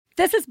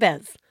This is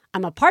Biz.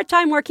 I'm a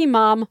part-time working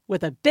mom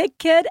with a big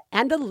kid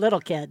and a little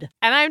kid.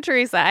 And I'm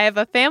Teresa. I have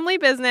a family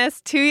business,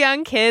 2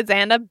 young kids,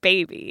 and a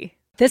baby.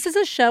 This is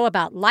a show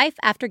about life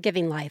after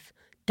giving life.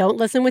 Don't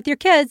listen with your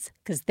kids,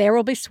 because there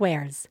will be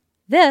swears.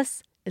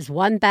 This is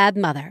One Bad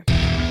Mother.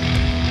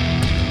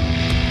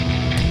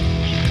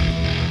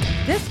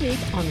 This week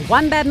on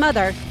One Bad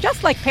Mother,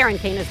 just like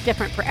parenting is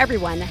different for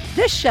everyone,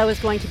 this show is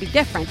going to be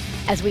different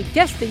as we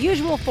ditch the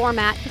usual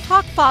format to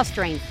talk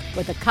fostering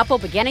with a couple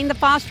beginning the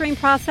fostering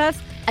process,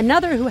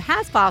 another who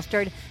has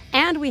fostered,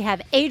 and we have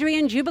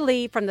Adrienne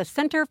Jubilee from the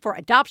Center for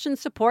Adoption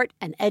Support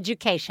and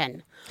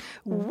Education.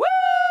 Woo!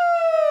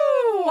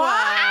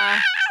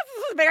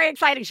 This is a very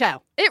exciting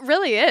show. It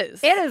really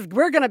is. It is.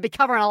 We're going to be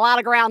covering a lot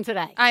of ground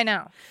today. I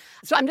know.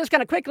 So I'm just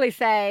going to quickly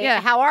say,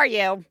 How are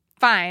you?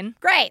 Fine.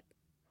 Great.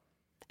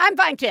 I'm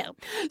fine too.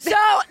 So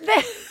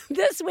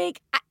this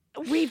week,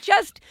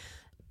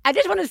 I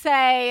just want to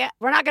say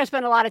we're not going to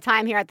spend a lot of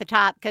time here at the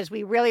top because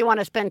we really want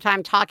to spend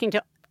time talking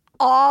to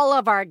all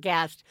of our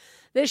guests.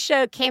 This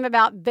show came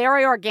about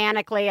very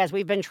organically as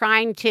we've been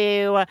trying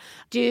to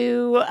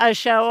do a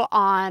show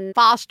on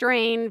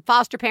fostering,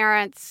 foster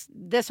parents,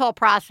 this whole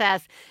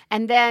process.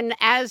 And then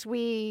as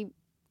we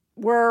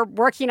were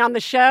working on the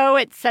show,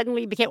 it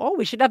suddenly became,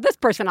 we should have this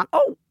person on.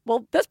 Oh,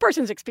 well, this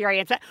person's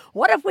experience.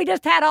 What if we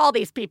just had all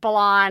these people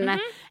on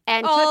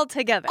and all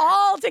together?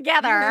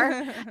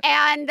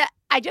 And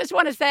I just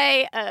want to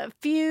say a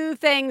few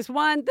things.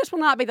 One, this will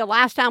not be the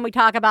last time we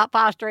talk about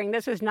fostering.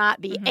 This is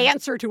not the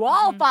answer to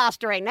all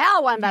fostering.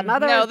 Now, One Bad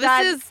Mother. No,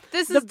 this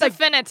is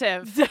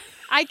definitive.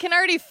 I can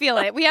already feel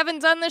it. We haven't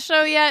done the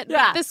show yet,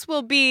 but this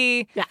will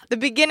be the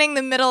beginning,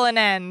 the middle, and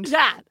end.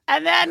 Yeah,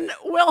 and then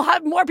we'll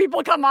have more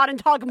people come on and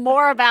talk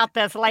more about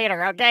this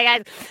later, okay,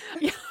 guys?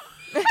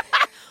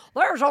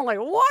 There's only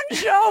one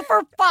show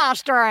for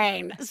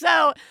fostering.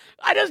 So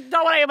I just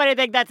don't want anybody to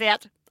think that's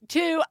it.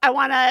 2, I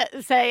want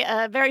to say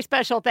a very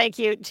special thank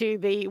you to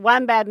the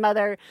One Bad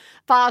Mother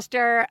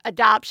Foster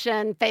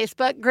Adoption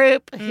Facebook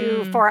group,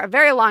 who for a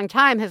very long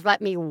time has let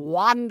me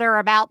wander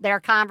about their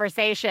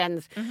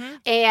conversations.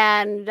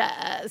 And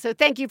so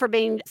thank you for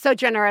being so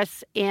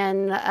generous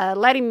in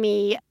letting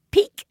me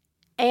peek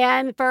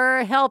and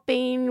for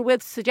helping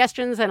with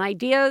suggestions and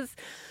ideas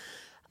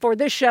for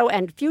this show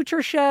and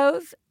future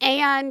shows.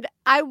 And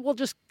I will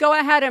just go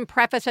ahead and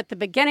preface at the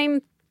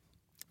beginning,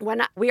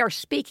 when we are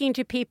speaking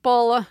to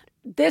people,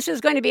 this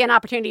is going to be an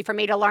opportunity for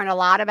me to learn a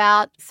lot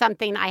about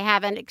something I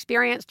haven't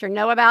experienced or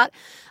know about.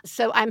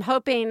 So I'm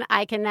hoping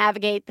I can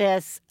navigate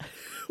this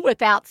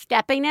without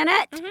stepping in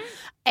it.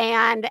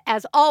 And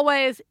as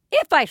always,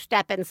 if I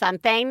step in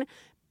something,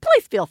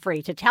 please feel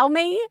free to tell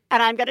me,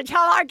 and I'm going to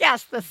tell our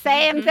guests the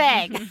same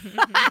thing.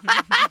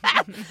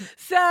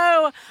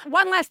 So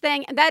one last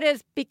thing, and that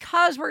is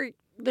because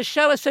the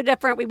show is so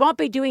different, we won't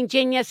be doing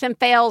genius and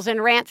fails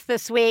and rants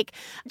this week,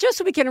 just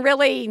so we can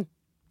really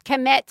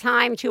commit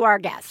time to our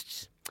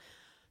guests.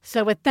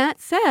 So with that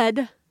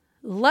said,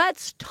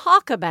 let's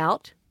talk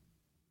about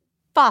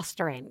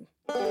fostering.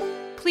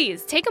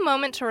 Please take a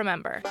moment to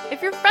remember,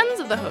 if you're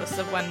friends of the hosts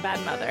of One Bad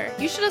Mother,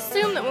 you should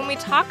assume that when we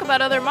talk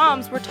about other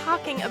moms, we're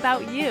talking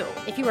about you.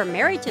 If you are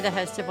married to the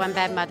hosts of One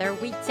Bad Mother,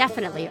 we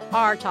definitely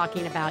are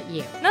talking about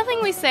you.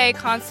 Nothing we say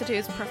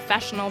constitutes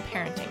professional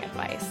parenting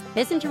advice.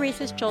 Biz and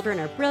Teresa's children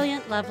are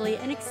brilliant, lovely,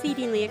 and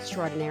exceedingly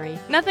extraordinary.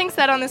 Nothing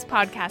said on this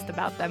podcast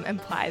about them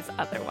implies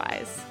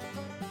otherwise.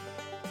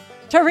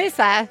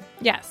 Teresa.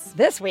 Yes.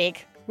 This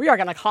week, we are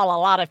going to call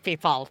a lot of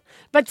people.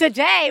 But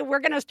today, we're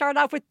going to start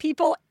off with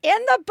people in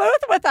the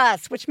booth with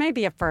us, which may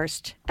be a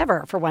first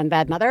ever for One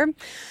Bad Mother.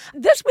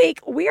 This week,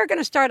 we are going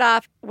to start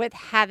off with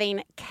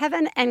having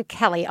Kevin and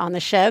Kelly on the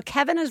show.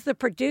 Kevin is the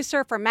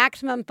producer for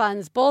Maximum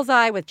Fun's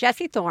Bullseye with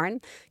Jesse Thorne.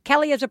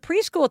 Kelly is a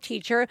preschool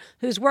teacher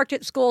who's worked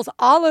at schools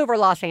all over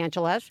Los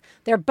Angeles.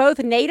 They're both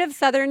native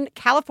Southern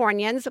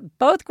Californians,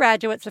 both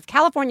graduates of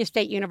California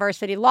State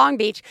University, Long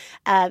Beach,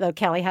 though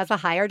Kelly has a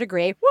higher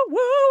degree,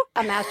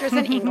 a master's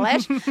in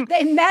English.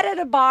 They met at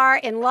a bar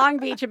in Long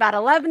Beach about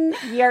 11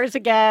 years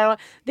ago.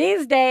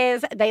 These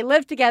days, they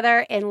live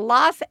together in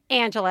Los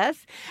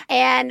Angeles.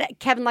 And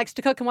Kevin likes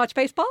to cook and watch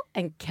baseball.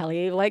 And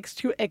Kelly likes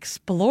to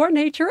explore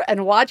nature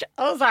and watch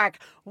Ozark.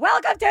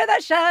 Welcome to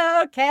the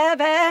show,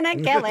 Kevin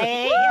and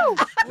Kelly.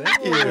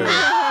 Thank you.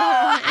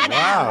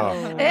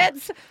 Wow.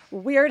 It's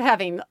weird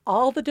having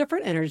all the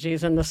different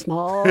energies in the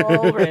small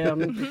room.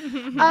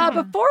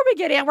 Before we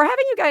get in, we're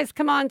having you guys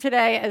come on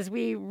today as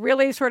we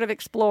really sort of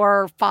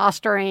explore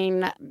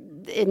fostering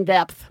in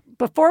depth.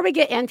 Before we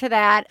get into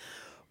that,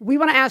 we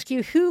want to ask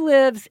you who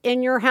lives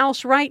in your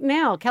house right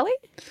now. Kelly?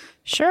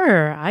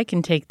 Sure, I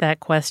can take that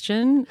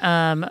question.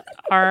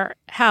 Our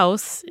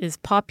house is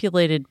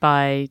populated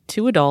by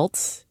 2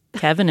 adults,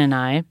 Kevin and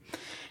I,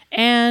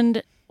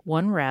 and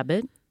 1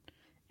 rabbit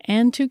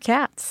and 2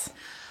 cats.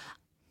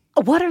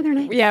 What are their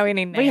names? Yeah, we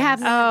need names. We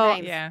have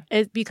names. Yeah.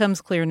 It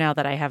becomes clear now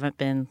that I haven't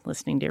been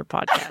listening to your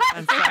podcast.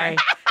 I'm sorry.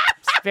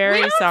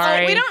 Very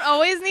sorry. We don't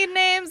always need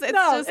names. It's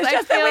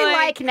just that we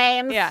like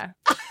names. Yeah.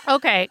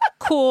 Okay,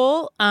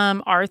 cool.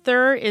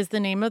 Arthur is the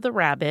name of the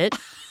rabbit.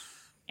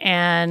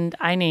 and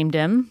I named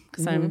him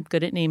because I'm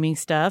good at naming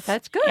stuff.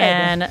 That's good.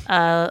 And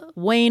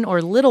Wayne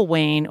or Little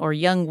Wayne or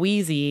Young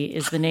Wheezy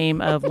is the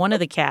name of one of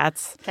the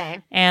cats.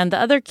 Okay. And the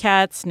other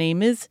cat's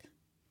name is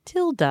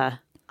Tilda.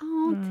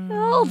 Oh,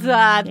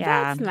 Tilda.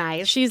 Yeah. That's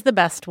nice. She's the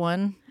best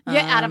one.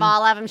 Yeah, out of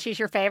all of them, she's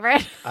your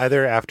favorite.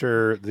 Either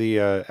after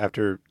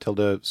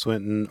Tilda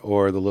Swinton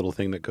or the little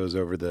thing that goes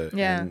over the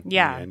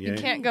Yeah. N. You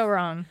can't go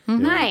wrong.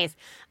 Nice.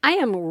 I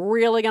am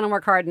really going to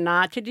work hard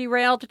not to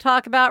derail to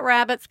talk about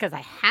rabbits because I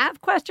have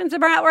questions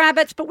about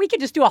rabbits, but we could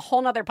just do a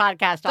whole nother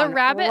podcast The on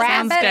rabbit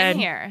sounds rabbits. good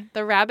here.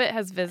 The rabbit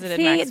has visited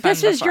See, Max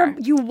this Fun is before.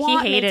 you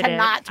want me hated to it.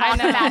 not talk I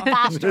know. about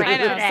fostering I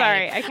know. today.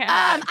 Sorry, I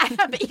can't. I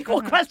have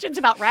equal questions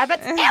about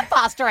rabbits and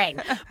fostering,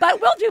 but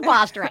we'll do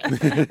fostering.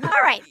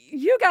 All right.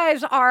 You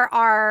guys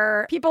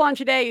are people on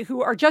today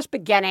who are just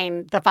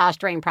beginning the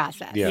fostering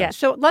process. Yeah. Yes.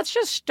 So let's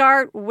just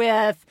start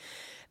with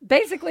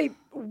basically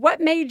what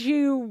made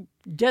you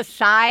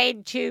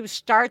decide to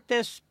start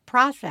this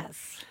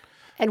process?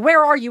 And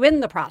where are you in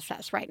the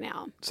process right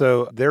now?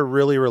 So they're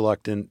really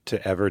reluctant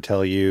to ever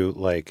tell you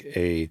like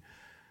a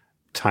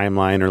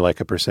timeline or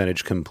like a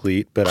percentage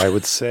complete, but I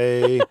would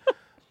say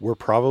we're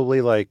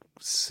probably like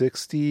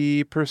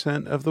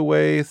 60% of the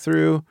way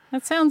through.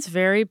 That sounds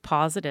very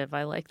positive.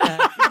 I like that.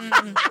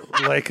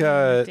 Like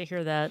to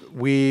hear that.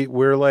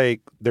 we're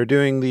like they're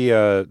doing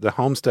the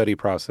home study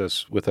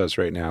process with us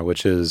right now,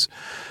 which is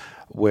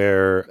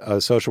where a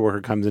social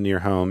worker comes into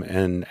your home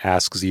and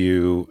asks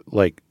you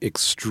like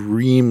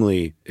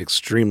extremely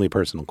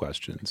personal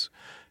questions.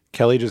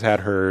 Kelly just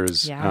had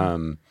hers Yeah.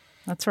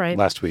 That's right.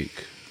 last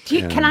week.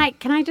 Can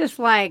I just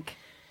like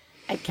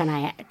can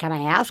I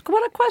ask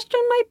what a question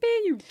might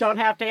be? You don't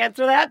have to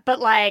answer that,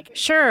 but like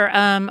Sure.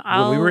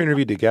 When we were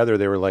interviewed together,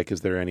 they were like, "Is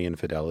there any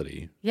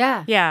infidelity?"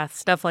 yeah.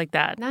 Stuff like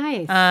that.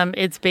 Nice.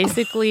 It's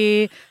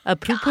basically a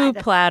poo-poo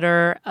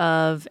platter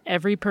of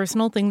every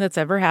personal thing that's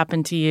ever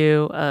happened to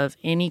you, of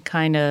any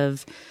kind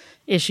of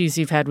issues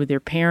you've had with your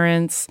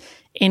parents,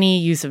 any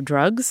use of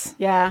drugs.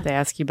 Yeah. They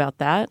ask you about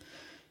that.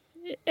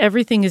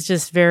 Everything is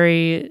just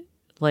very,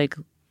 like,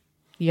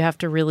 you have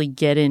to really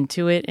get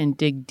into it and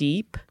dig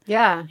deep.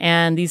 Yeah.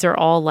 And these are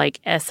all, like,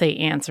 essay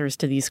answers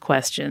to these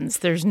questions.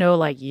 There's no,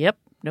 like, yep,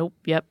 nope,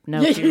 yep,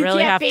 no. You really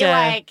can't have be to.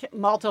 like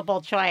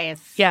multiple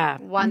choice. Yeah.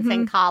 Once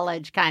in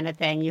college kind of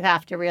thing. You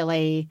have to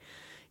really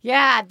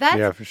that's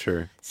Yeah, for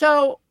sure.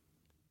 so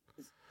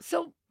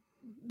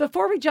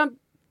before we jump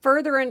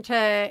further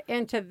into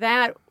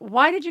that,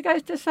 why did you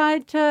guys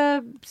decide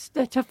to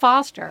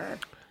foster?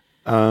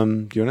 Do you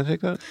want to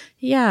take that?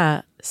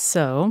 Yeah.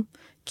 So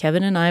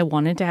Kevin and I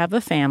wanted to have a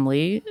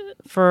family.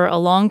 For a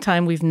long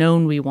time, we've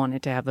known we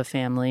wanted to have a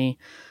family.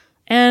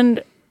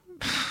 And,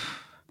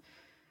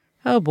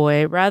 oh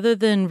boy, rather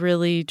than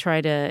really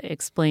try to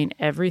explain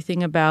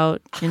everything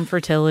about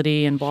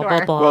infertility and blah,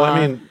 Sure. blah, blah, Well,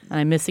 I mean- and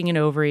I'm missing an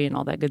ovary and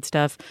all that good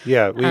stuff.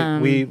 Yeah,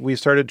 we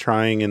started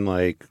trying in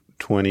like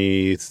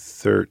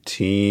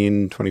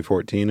 2013,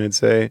 2014, I'd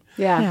say.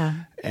 Yeah.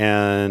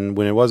 And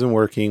when it wasn't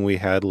working, we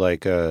had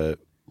like a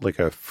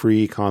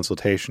free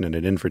consultation at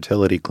an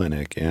infertility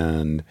clinic,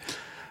 and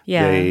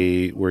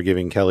they were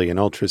giving Kelly an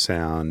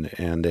ultrasound,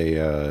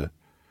 and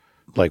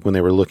like when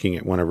they were looking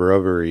at one of her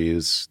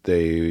ovaries,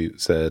 they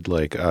said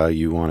like,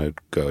 you want to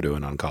go to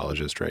an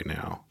oncologist right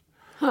now.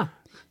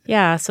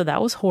 Yeah, so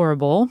that was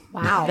horrible.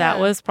 Wow. That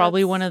was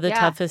probably That's- one of the yeah.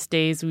 toughest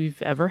days we've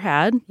ever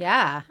had.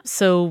 Yeah.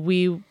 So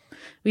we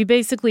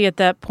basically at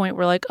that point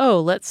were like,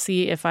 oh, let's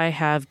see if I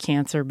have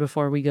cancer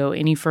before we go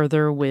any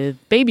further with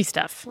baby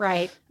stuff.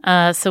 Right.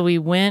 So we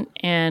went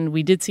and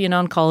we did see an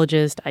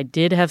oncologist. I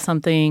did have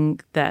something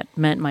that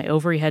meant my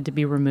ovary had to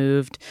be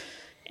removed.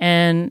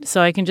 And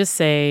so I can just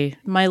say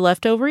my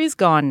left ovary is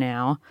gone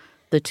now.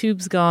 The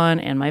tube's gone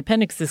and my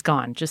appendix is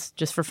gone, just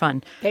for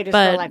fun. They just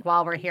But- feel like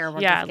while we're here,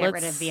 we'll Yeah, just get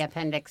rid let's- of the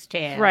appendix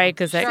too. Right,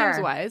 because that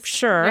Seems wise.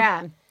 Sure.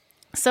 Yeah.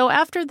 So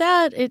after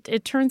that,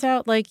 it turns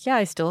out like, yeah,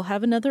 I still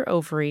have another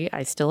ovary.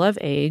 I still have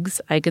eggs.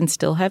 I can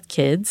still have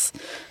kids.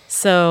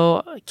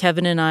 So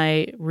Kevin and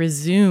I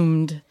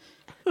resumed.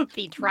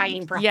 The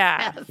trying process.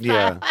 Yeah.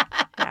 Yeah.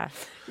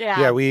 Yeah.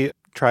 Yeah, we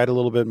tried a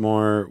little bit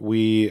more.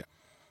 We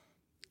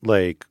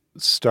like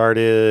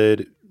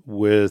started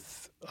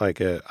with like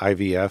a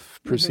IVF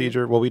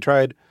procedure. Well, we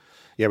tried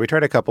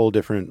a couple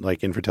different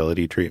like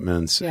infertility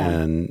treatments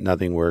and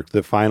nothing worked.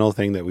 The final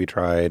thing that we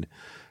tried,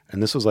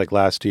 and this was like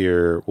last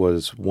year,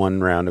 was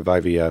one round of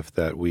IVF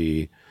that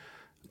we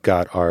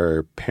got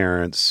our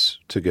parents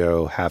to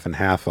go half and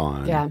half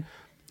on. Yeah.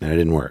 And it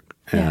didn't work.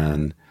 Yeah.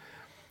 And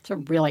It's a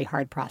really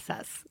hard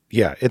process.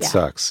 yeah, it Yeah.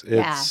 sucks.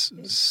 Yeah. It's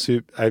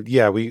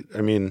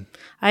I mean,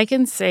 I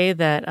can say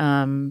that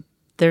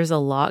there's a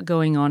lot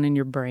going on in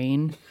your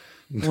brain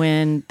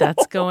when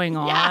that's going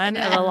on,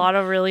 and a lot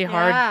of really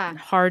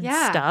hard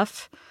Yeah.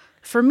 stuff.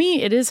 For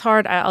me, it is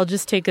hard. I'll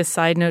just take a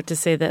side note to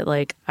say that,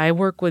 like, I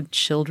work with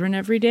children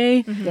every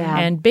day Yeah.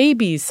 and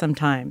babies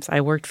sometimes.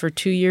 I worked for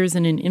 2 years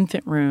in an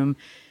infant room,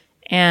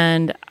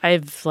 and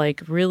I've,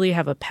 like, really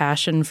have a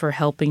passion for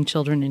helping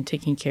children and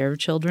taking care of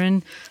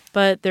children.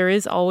 But there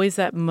is always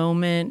that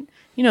moment,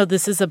 you know,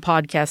 this is a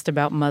podcast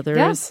about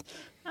mothers.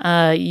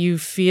 you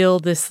feel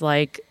this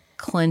like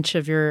clench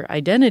of your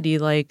identity,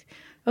 like,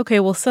 okay,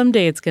 well,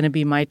 someday it's going to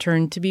be my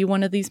turn to be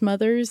one of these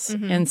mothers.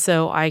 And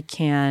so I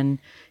can,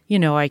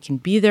 I can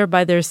be there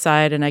by their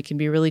side and I can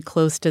be really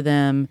close to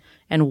them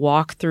and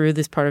walk through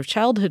this part of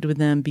childhood with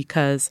them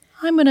because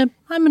I'm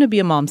going to be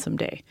a mom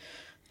someday.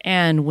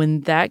 And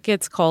when that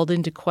gets called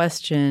into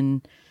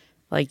question,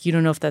 like, you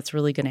don't know if that's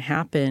really going to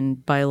happen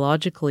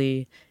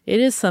biologically, it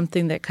is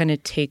something that kind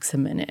of takes a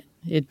minute.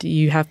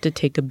 You have to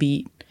take a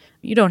beat.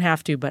 You don't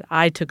have to, but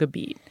I took a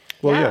beat.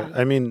 Well, yeah.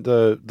 I mean,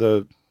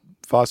 the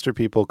foster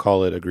people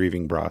call it a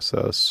grieving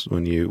process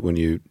when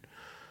you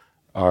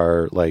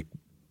are like,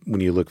 when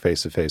you look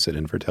face to face at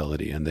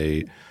infertility, and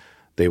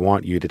they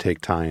want you to take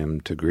time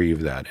to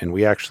grieve that. And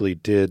we actually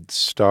did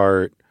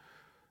start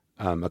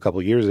a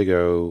couple years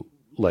ago,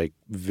 like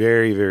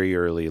very, very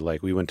early.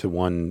 Like we went to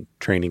one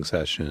training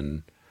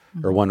session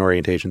or one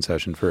orientation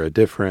session for a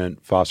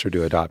different foster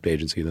to adopt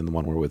agency than the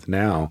one we're with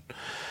now.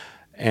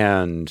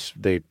 And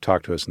they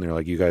talked to us and they're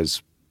like, you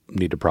guys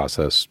need to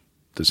process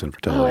this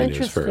infertility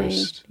news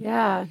first.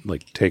 Yeah.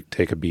 Like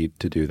take a beat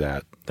to do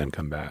that, then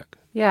come back.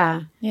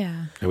 Yeah.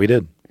 Yeah. And we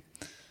did.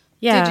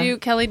 Yeah.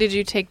 Kelly, did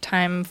you take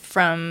time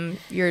from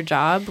your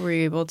job? Were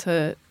you able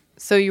to,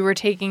 so you were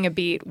taking a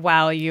beat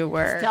while you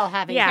were Still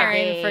having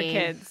caring for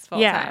kids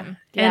full time?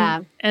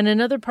 Yeah. And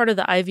another part of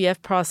the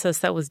IVF process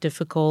that was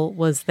difficult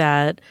was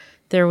that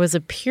there was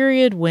a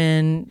period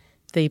when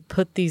they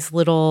put these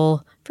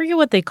little, I forget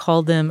what they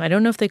called them. I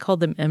don't know if they called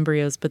them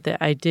embryos, but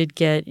I did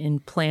get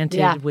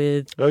implanted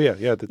with. Oh, yeah.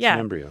 Yeah. That's an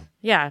embryo.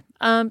 Yeah.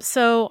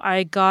 So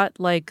I got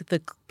like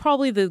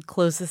probably the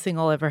closest thing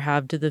I'll ever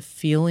have to the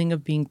feeling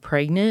of being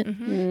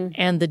pregnant.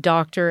 And the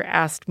doctor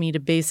asked me to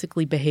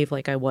basically behave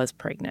like I was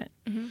pregnant.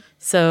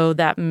 So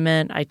that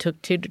meant I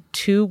took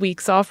 2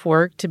 weeks off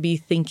work to be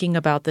thinking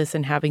about this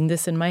and having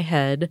this in my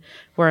head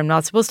where I'm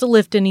not supposed to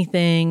lift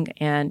anything.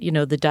 And,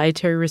 the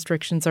dietary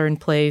restrictions are in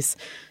place.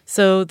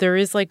 So there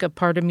is like a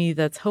part of me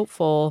that's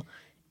hopeful.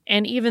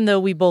 And even though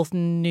we both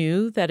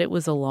knew that it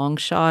was a long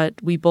shot,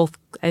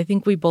 I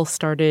think we both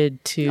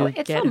started to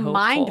it's get a hopeful.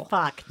 mind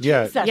fuck.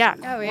 Yeah. Jesus Yeah.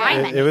 Oh,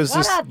 yeah. Christ. It was What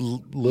this a-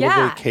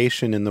 little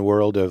vacation in the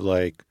world of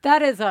like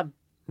That is a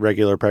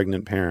regular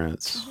pregnant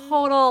parents.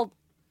 total.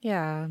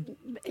 Yeah.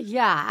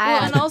 Yeah.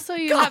 Well, and also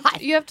you have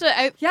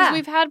to. Because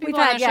we've had people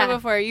on the show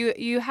before.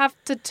 You have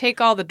to take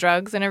all the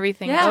drugs and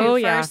everything Yeah. too Oh,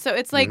 first. yeah. So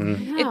it's like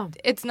Yeah.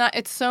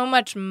 it's so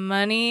much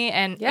money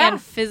and Yeah.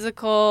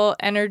 physical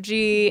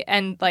energy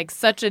and like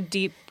such a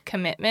deep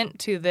commitment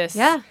to this.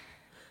 Yeah.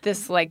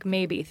 This like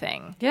maybe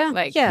thing. Yeah.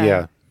 Like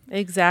Yeah.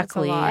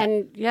 Exactly.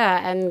 That's a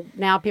lot. And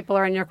now people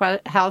are in your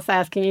house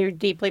asking you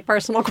deeply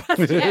personal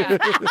questions.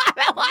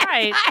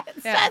 Right.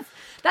 Yeah.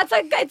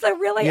 It's a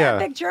really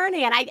epic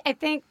journey. And I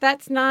think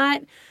that's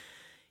not,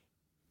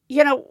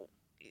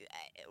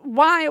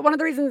 why one of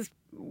the reasons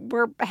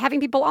we're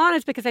having people on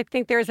is because I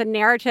think there's a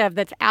narrative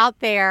that's out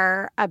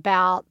there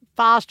about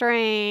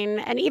fostering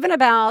and even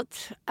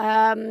about,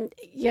 having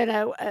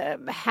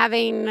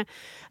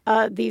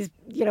these,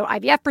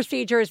 IVF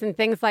procedures and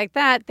things like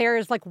that.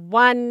 There's like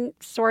one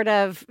sort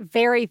of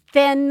very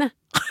thin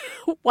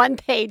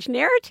one-page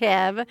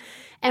narrative,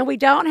 and we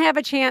don't have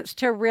a chance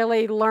to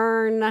really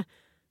learn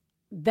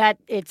that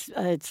it's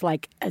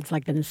like an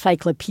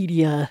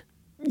encyclopedia,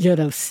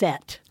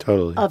 set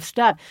Totally. of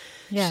stuff.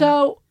 Yeah.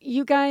 So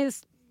you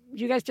guys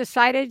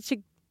decided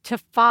to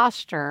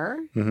foster.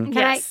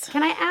 Yes.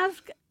 Can I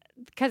ask,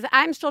 because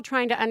I'm still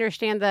trying to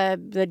understand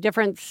the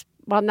difference.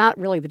 Well, not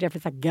really the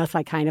difference. I guess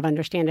I kind of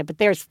understand it, but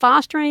there's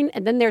fostering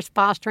and then there's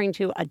fostering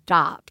to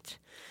adopt.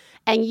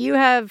 And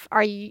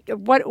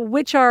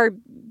which are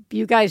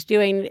you guys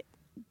doing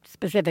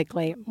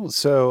specifically?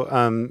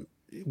 So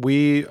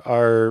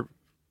we're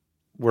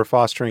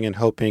fostering and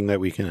hoping that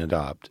we can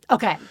adopt.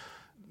 Okay.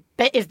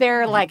 But is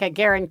there like a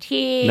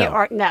guarantee No.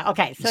 or no?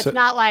 Okay. So it's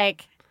not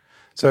like.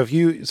 So I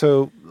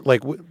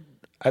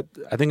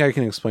think I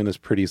can explain this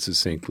pretty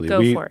succinctly.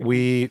 Go for it.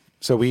 We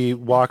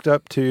walked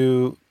up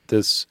to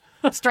this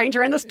A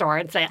stranger in the store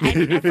and say,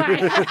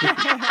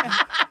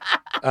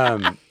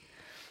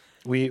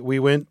 we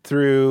went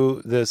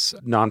through this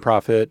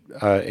nonprofit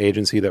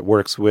agency that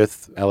works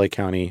with LA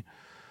County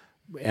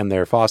and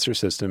their foster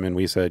system, and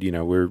we said,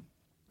 we're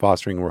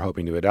fostering, we're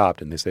hoping to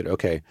adopt, and they said,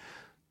 okay,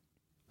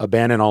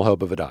 abandon all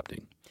hope of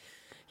adopting.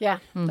 Yeah,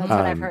 that's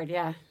what I've heard.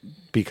 Yeah.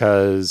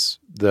 Because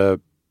the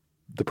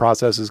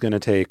process is going to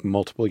take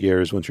multiple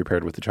years once you're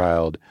paired with the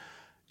child.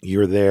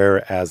 You're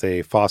there as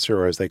a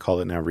foster, or as they call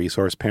it now,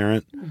 resource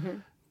parent,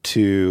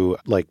 to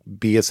like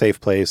be a safe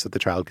place that the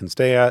child can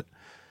stay at,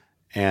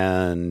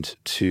 and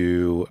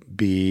to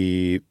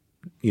be,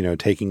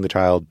 taking the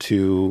child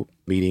to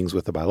meetings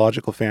with the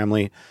biological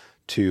family,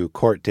 to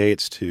court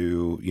dates,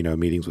 to,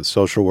 meetings with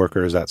social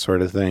workers, that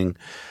sort of thing.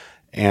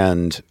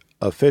 And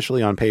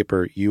officially on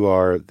paper, you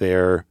are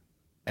there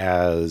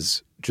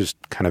as just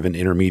kind of an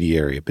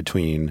intermediary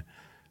between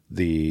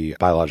the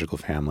biological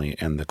family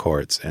and the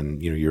courts,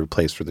 and you're a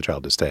place for the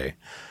child to stay.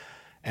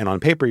 And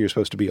on paper, you're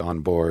supposed to be on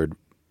board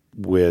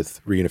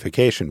with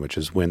reunification, which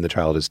is when the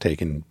child is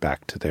taken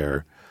back to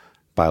their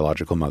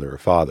biological mother or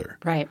father.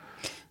 Right.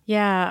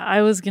 Yeah,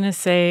 I was going to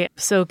say,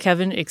 so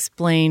Kevin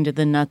explained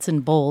the nuts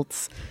and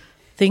bolts.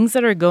 Things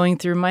that are going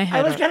through my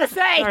head I was going to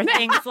say. are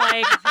things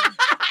like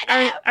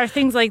are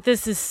things like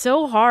this is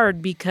so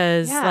hard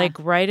because like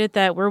right at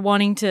that we're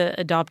wanting to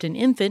adopt an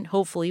infant.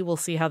 Hopefully we'll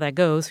see how that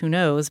goes. Who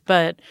knows?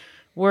 But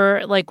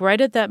we're like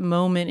right at that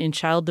moment in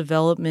child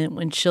development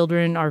when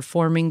children are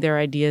forming their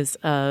ideas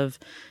of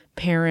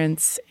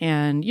parents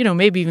and, you know,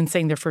 maybe even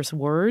saying their first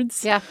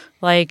words. Yeah.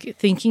 Like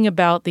thinking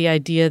about the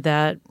idea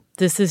that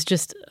this is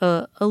just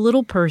a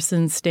little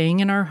person staying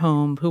in our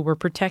home who we're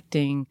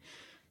protecting,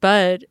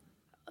 but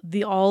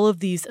all of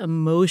these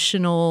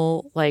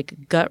emotional,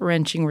 like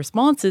gut-wrenching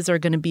responses are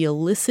going to be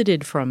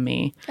elicited from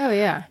me. Oh,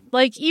 yeah.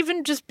 Like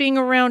even just being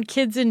around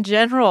kids in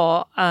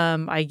general,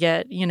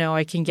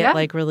 I can get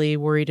like really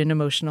worried and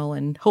emotional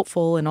and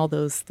hopeful and all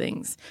those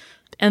things.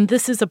 And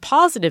this is a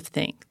positive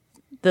thing.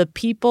 The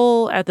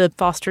people at the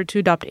foster to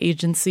adopt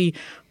agency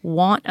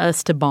want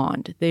us to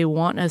bond. They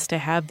want us to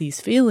have these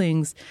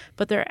feelings,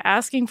 but they're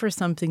asking for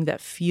something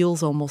that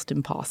feels almost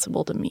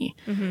impossible to me,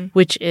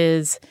 which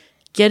is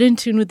get in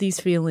tune with these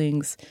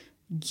feelings,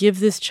 give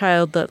this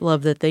child that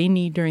love that they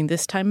need during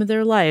this time of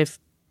their life,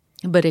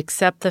 but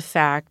accept the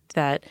fact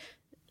that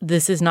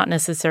this is not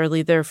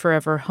necessarily their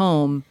forever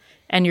home,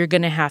 and you're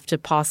going to have to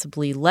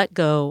possibly let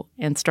go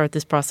and start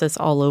this process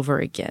all over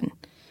again.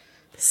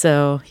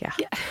 So, yeah.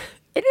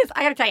 It is.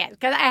 I got to tell you,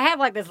 because I have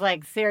like this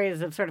like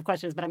series of sort of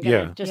questions, but I'm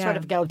going to just sort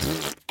of go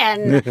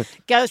and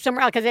go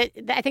somewhere else because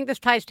I think this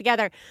ties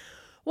together.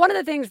 One of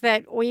the things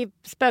that we've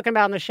spoken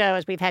about on the show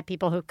is we've had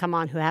people who come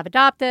on who have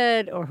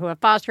adopted or who have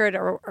fostered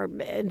or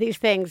these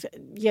things,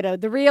 you know,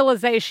 the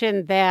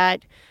realization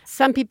that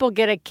some people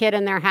get a kid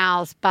in their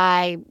house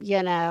by,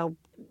 you know,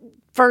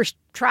 first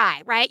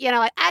try, right? You know,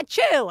 like,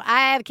 achoo,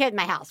 I have a kid in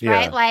my house,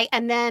 right? Like,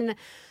 and then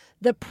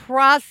the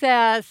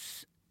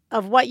process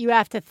of what you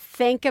have to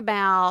think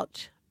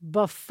about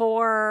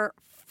before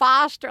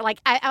foster, like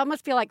I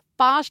almost feel like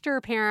foster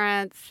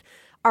parents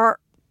are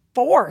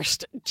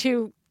forced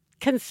to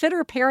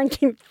consider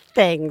parenting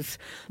things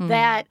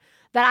that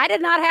I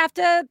did not have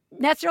to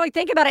necessarily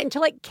think about it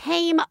until it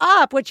came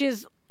up, which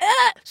is,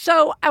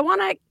 so I want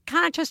to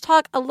kind of just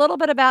talk a little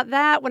bit about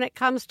that when it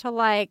comes to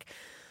like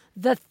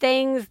the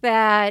things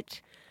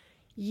that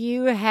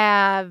you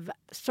have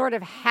sort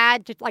of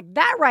had to, like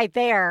that right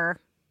there,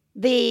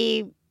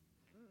 the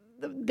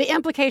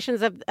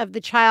implications of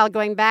the child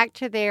going back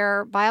to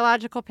their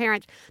biological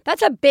parents,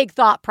 that's a big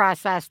thought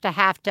process to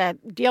have to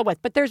deal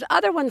with. But there's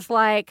other ones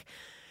like,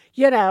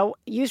 you know,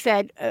 you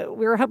said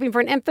we were hoping for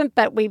an infant,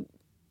 but we,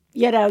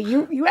 you know,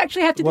 you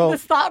actually have to do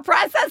this thought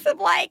process of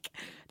like,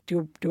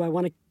 do I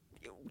want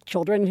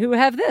children who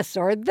have this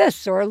or you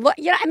know,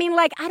 I mean,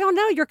 like, I don't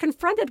know. You're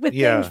confronted with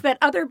things that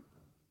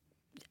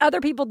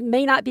other people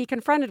may not be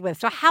confronted with.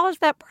 So how has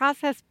that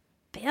process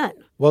been?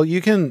 Well,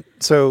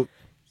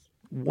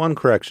 one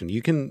correction.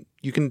 You can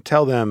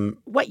tell them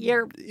what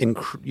year.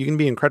 You can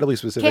be incredibly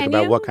specific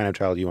about what kind of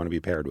child you want to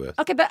be paired with.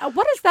 Okay, but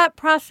what is that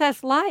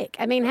process like?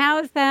 I mean, how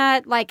is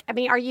that like? I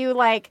mean, are you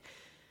like?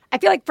 I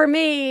feel like for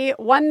me,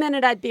 1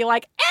 minute I'd be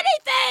like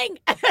anything,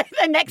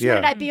 the next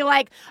minute I'd be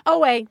like, oh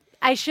wait,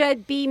 I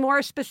should be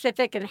more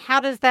specific. And how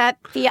does that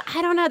feel?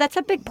 I don't know. That's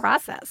a big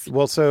process.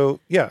 Well,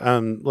 so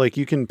like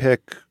you can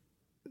pick.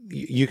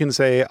 You can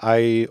say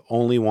I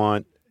only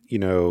want, you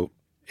know,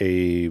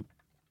 a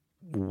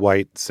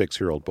white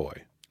 6-year-old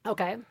boy.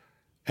 Okay.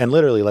 And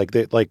literally,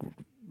 like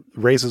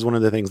race is one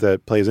of the things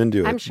that plays into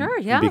it. I'm sure,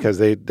 yeah. Because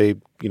they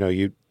you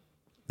know,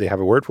 they have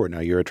a word for it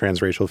now. You're a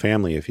transracial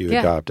family if you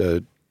adopt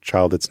a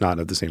child that's not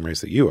of the same race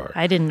that you are.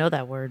 I didn't know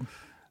that word.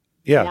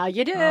 Yeah. Now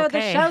you do.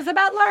 Okay. The show's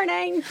about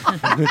learning.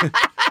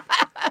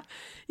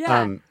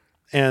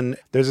 And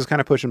there's this kind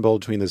of push and pull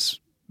between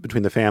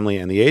the family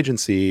and the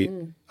agency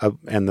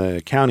and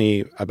the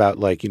county about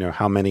like, you know,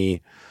 how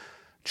many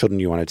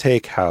children you want to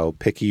take, how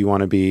picky you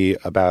want to be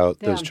about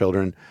those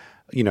children.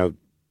 You know,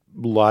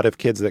 a lot of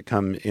kids that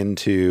come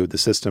into the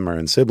system are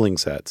in sibling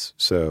sets.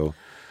 So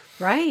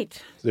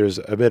there's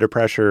a bit of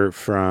pressure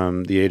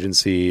from the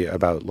agency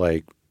about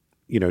like,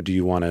 you know, do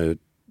you want to,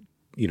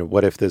 you know,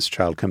 what if this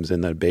child comes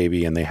in, the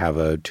baby, and they have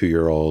a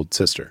 2-year-old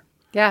sister?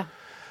 Yeah.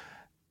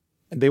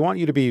 They want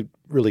you to be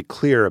really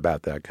clear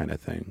about that kind of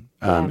thing.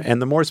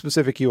 And the more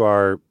specific you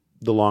are,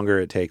 the longer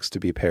it takes to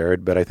be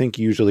paired. But I think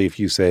usually if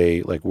you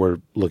say, like, we're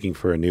looking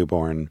for a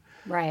newborn,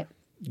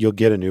 you'll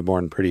get a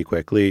newborn pretty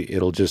quickly.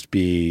 It'll just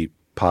be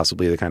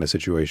possibly the kind of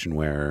situation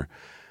where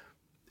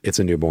it's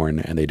a newborn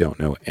and they don't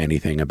know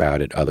anything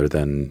about it other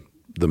than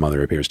the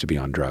mother appears to be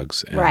on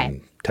drugs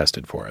and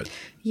tested for it.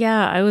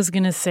 Yeah, I was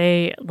going to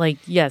say, like,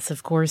 yes,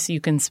 of course, you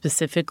can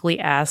specifically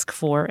ask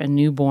for a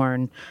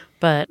newborn.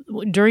 But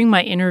during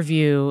my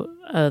interview,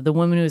 the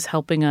woman who was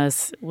helping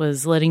us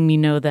was letting me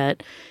know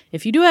that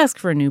if you do ask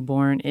for a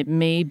newborn, it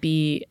may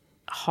be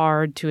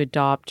hard to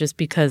adopt just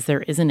because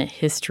there isn't a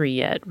history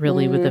yet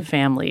really with the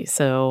family.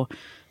 So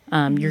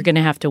you're going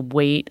to have to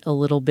wait a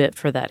little bit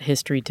for that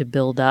history to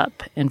build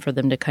up and for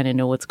them to kind of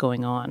know what's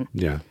going on.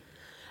 Yeah.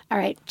 All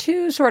right.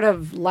 2 sort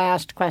of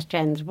last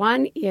questions.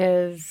 One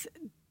is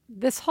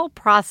this whole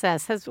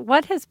process,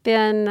 what has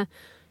been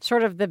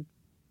sort of the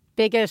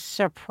biggest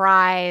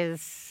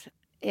surprise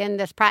in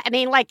this process? I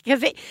mean, like,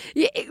 because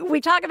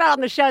we talk about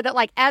on the show that,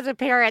 like, as a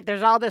parent,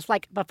 there's all this,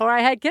 like, before I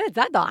had kids,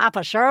 I thought I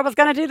for sure was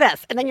going to do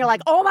this. And then you're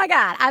like, oh, my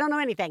God, I don't know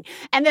anything.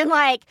 And then,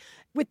 like,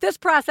 with this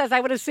process, I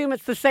would assume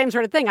it's the same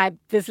sort of thing.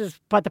 This is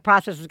what the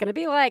process is going to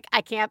be like.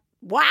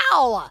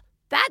 Wow,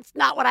 that's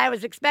not what I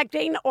was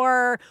expecting.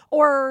 Or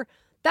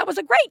that was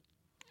a great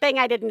thing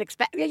I didn't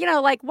expect. You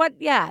know, like, what?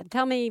 Yeah,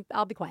 tell me,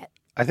 I'll be quiet.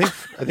 I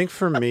think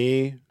for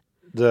me,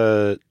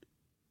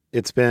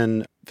 it's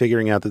been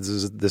figuring out that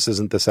this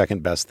isn't the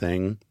second best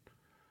thing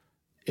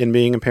in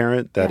being a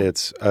parent, that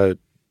it's a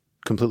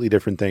completely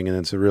different thing and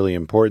it's a really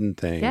important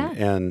thing. Yeah.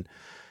 And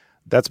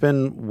that's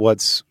been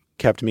what's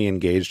kept me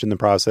engaged in the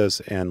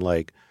process and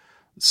like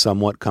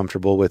somewhat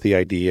comfortable with the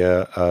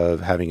idea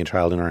of having a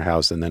child in our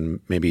house and then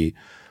maybe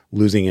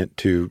losing it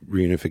to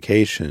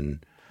reunification.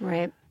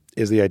 Right.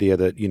 Is the idea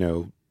that, you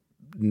know,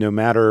 no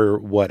matter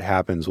what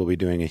happens, we'll be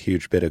doing a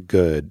huge bit of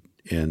good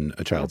in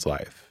a child's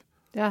life.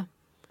 Yeah.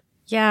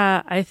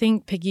 Yeah, I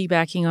think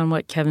piggybacking on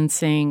what Kevin's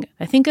saying,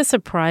 I think a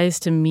surprise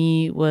to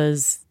me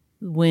was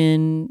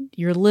when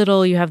you're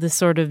little, you have this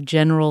sort of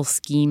general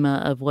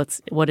schema of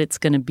what it's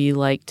going to be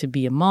like to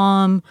be a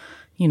mom.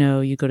 You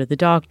know, you go to the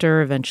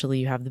doctor, eventually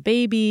you have the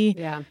baby.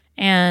 Yeah.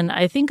 And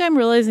I think I'm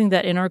realizing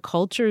that in our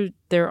culture,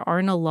 there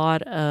aren't a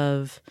lot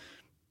of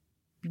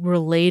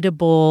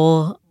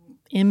relatable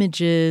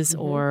images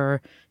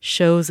or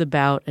shows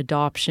about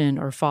adoption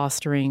or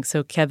fostering.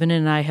 So Kevin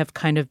and I have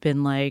kind of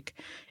been like,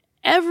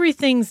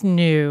 everything's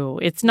new.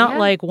 It's not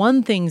like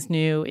one thing's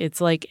new.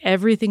 It's like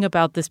everything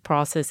about this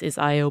process is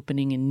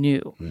eye-opening and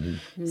new.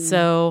 Mm-hmm.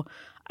 So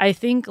I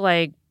think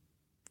like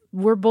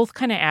we're both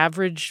kind of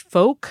average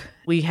folk.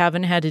 We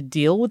haven't had to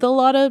deal with a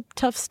lot of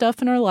tough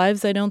stuff in our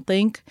lives, I don't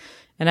think.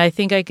 And I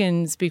think I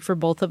can speak for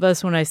both of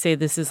us when I say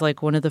this is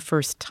like one of the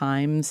first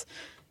times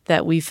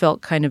that we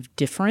felt kind of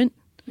different.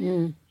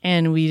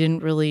 And we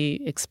didn't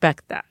really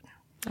expect that.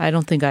 I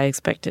don't think I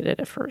expected it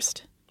at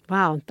first.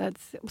 Wow.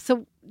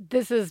 So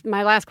this is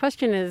my last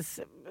question is,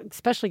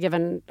 especially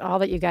given all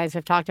that you guys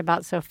have talked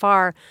about so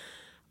far,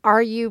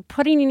 are you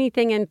putting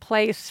anything in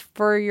place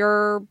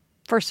for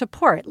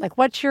support? Like,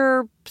 what's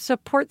your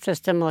support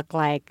system look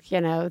like?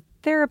 You know,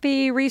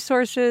 therapy,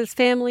 resources,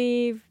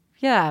 family?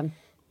 Yeah.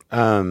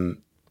 I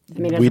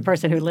mean, as a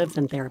person who lives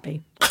in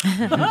therapy.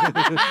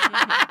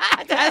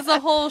 As a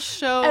whole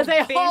show,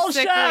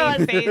 basically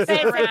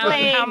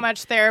around how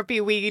much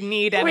therapy we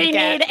need and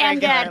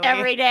get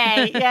every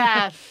day.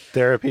 Yeah.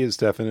 Therapy is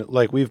definitely,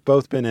 like, we've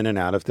both been in and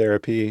out of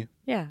therapy.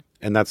 Yeah.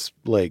 And that's,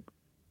 like,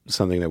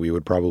 something that we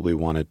would probably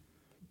want to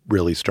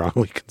really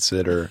strongly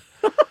consider.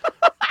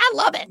 I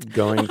love it.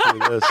 Going through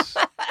this.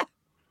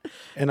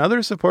 And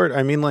other support,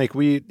 I mean, like,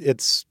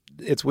 it's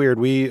weird.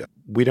 We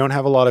don't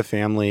have a lot of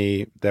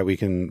family that we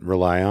can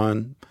rely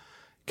on.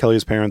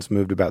 Kelly's parents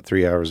moved about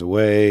 3 hours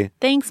away.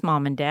 Thanks,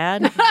 Mom and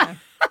Dad.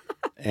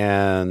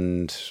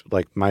 And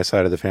like my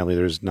side of the family,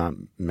 there's not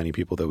many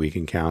people that we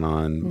can count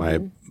on. Mm-hmm. My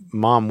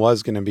mom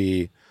was going to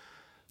be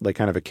like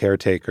kind of a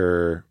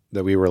caretaker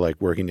that we were like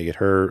working to get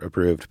her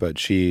approved, but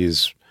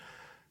she's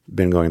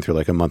been going through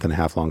like a 1.5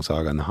 month long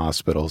saga in the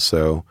hospital.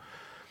 So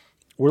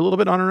we're a little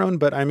bit on our own,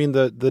 but I mean,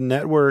 the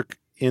network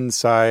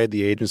inside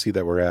the agency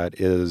that we're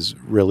at is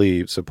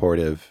really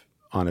supportive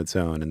on its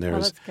own. And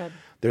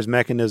there's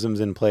mechanisms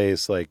in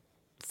place, like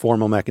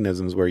formal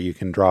mechanisms where you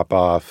can drop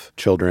off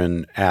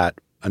children at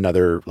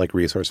another like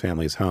resource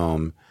family's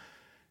home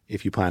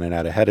if you plan it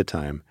out ahead of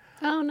time.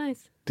 Oh,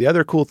 nice. The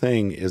other cool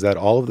thing is that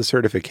all of the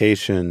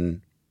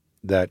certification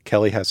that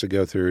Kelly has to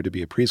go through to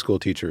be a preschool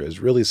teacher is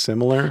really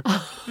similar.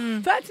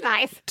 That's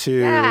nice.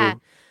 To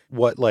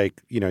what,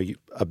 like, you know,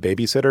 a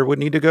babysitter would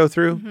need to go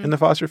through in the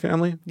foster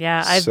family.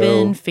 Yeah, I've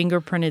been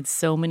fingerprinted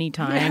so many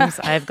times.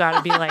 Yeah. I've got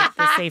to be like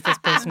the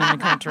safest person in the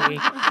country.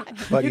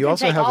 But you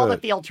also take have all the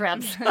field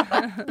trips. You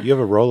have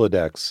a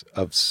Rolodex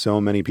of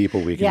so many people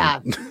we can. Yeah,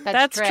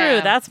 that's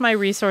true. That's my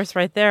resource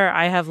right there.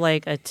 I have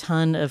like a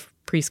ton of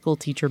preschool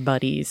teacher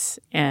buddies,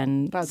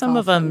 and some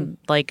of them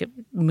like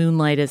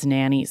moonlight as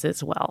nannies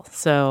as well.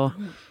 So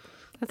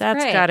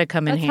that's got to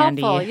come in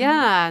handy. Helpful.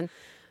 Yeah.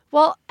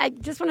 Well, I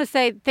just want to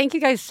say thank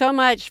you guys so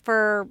much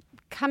for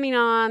coming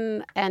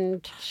on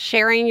and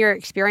sharing your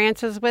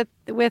experiences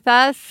with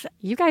us.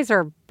 You guys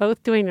are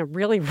both doing a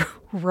really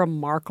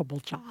remarkable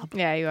job.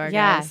 Yeah, you are,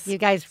 guys. Yeah, you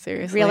guys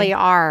seriously really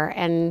are.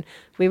 And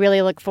we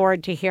really look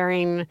forward to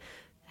hearing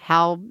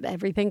how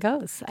everything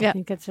goes. I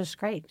think it's just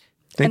great.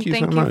 Thank you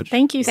so much.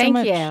 Thank you so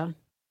much. Thank you.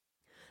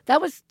 That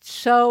was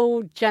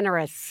so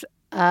generous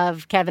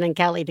of Kevin and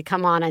Kelly to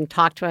come on and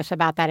talk to us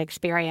about that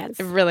experience.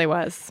 It really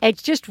was. It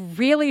just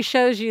really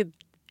shows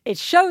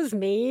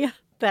me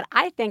that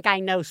I think I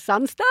know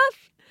some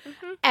stuff.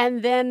 Mm-hmm.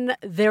 And then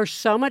there's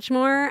so much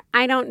more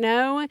I don't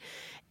know.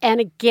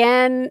 And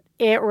again,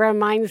 it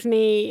reminds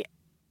me,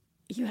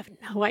 you have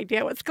no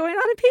idea what's going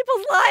on in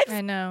people's lives.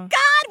 I know.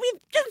 God,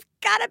 we've just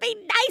got to be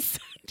nice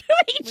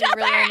to each other.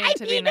 We really need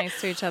to be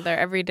nice to each other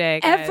every day,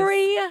 guys.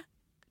 Every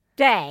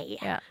day.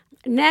 Yeah.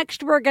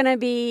 Next, we're going to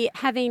be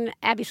having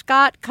Abby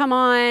Scott come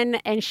on,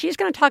 and she's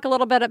going to talk a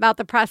little bit about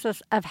the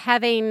process of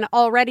having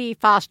already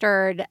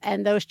fostered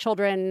and those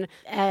children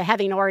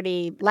having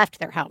already left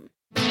their home.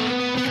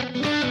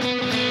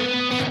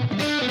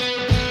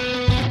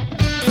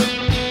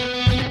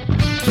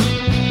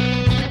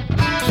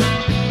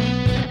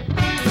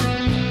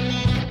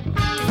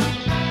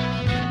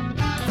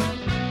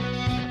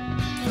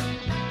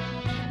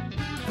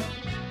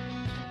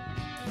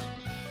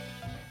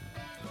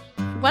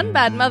 One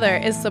Bad Mother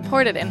is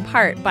supported in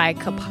part by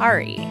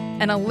Kapari,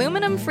 an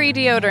aluminum-free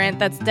deodorant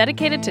that's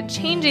dedicated to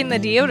changing the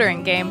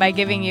deodorant game by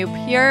giving you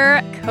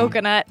pure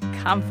coconut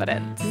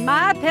confidence.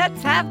 My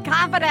pets have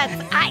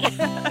confidence.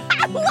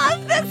 I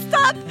love this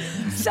stuff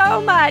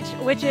so much,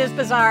 which is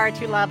bizarre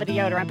to love a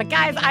deodorant. But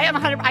guys, I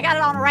got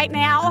it on right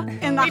now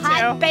in the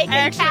hot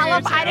bacon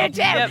callum. I do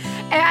too. Yep.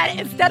 And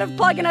instead of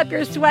plugging up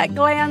your sweat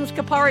glands,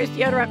 Kapari's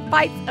deodorant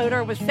fights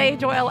odor with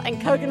sage oil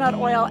and coconut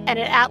oil, and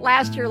it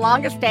outlasts your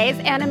longest days,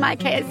 and in my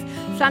case,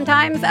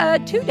 sometimes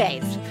 2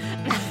 days.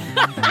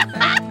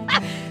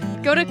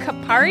 Go to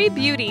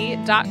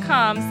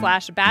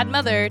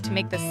kaparibeauty.com/badmother to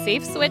make the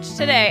safe switch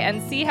today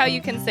and see how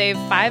you can save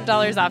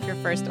 $5 off your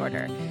first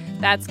order.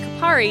 That's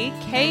Kapari,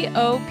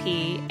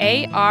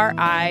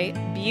 Kopari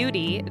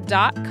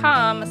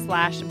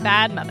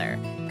beauty.com/badmother.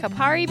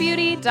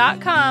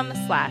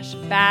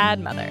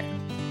 kaparibeauty.com/badmother.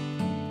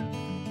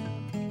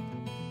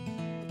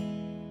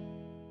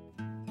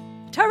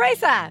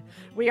 Teresa,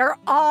 we are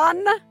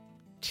on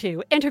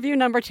to interview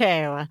number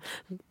 2.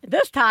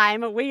 This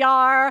time we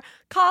are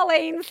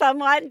calling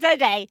someone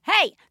today.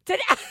 Hey,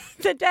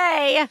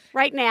 today,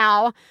 right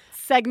now,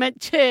 segment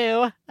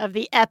 2 of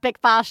the epic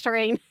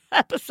fostering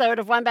episode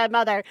of One Bad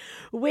Mother,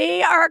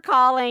 we are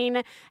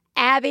calling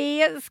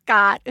Abby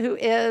Scott, who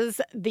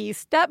is the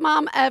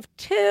stepmom of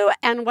 2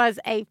 and was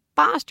a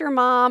foster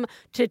mom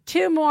to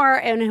 2 more,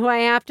 and who I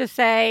have to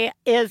say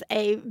is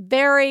a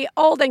very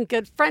old and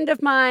good friend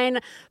of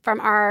mine from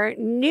our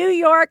New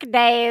York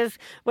days,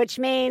 which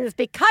means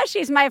because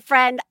she's my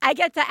friend, I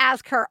get to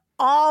ask her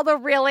all the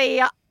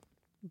really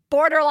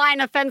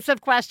borderline offensive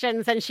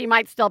questions, and she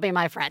might still be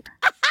my friend.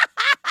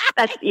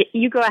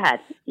 You go ahead.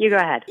 Yay!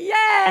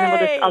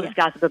 And then I'll just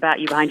gossip about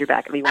you behind your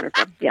back. It'll be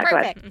wonderful. Yeah,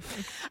 perfect. Go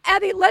ahead.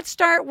 Abby, let's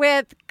start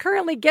with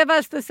currently give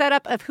us the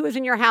setup of who is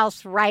in your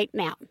house right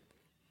now.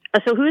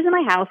 So who's in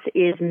my house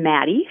is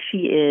Maddie.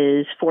 She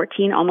is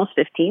 14, almost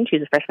 15.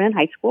 She's a freshman in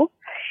high school.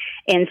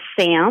 And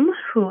Sam,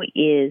 who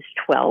is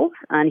 12,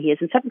 and he is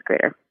in 7th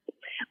grader.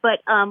 But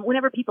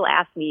whenever people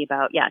ask me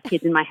about,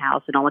 kids in my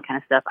house and all that kind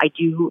of stuff, I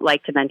do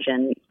like to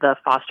mention the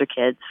foster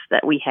kids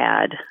that we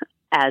had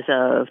as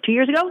of 2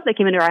 years ago. They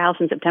came into our house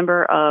in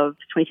September of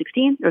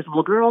 2016. There was a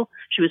little girl.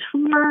 She was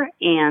 4,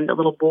 and a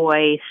little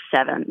boy,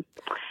 7.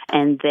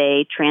 And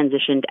they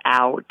transitioned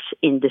out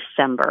in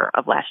December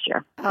of last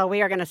year. Oh,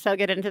 we are going to so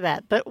get into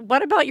that. But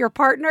what about your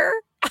partner?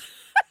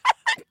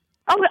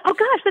 Oh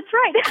gosh, that's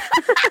right.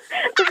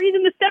 The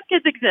reason the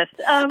stepkids exist.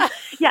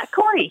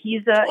 Corey.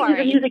 He's a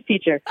music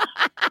teacher.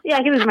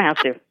 Yeah, he lives in my house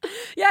too.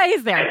 Yeah,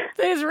 he's there.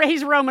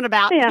 He's roaming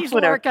about. Yeah, he's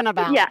whatever. lurking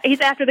about. Yeah, he's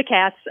after the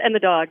cats and the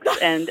dogs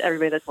and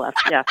everybody that's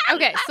left. Yeah.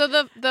 Okay, so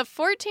the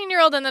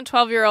 14-year-old and the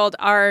 12-year-old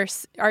are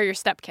your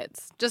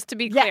stepkids, just to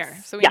be clear,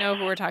 Yes. so we know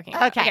who we're talking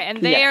about. Okay.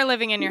 And they are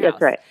living in your house.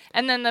 That's right.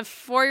 And then the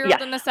 4-year-old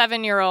and the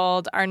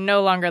 7-year-old are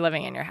no longer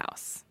living in your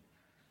house.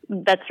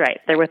 That's right.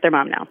 They're with their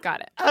mom now.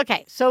 Got it.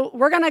 Okay, so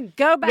we're going to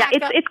go back.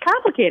 Yeah, it's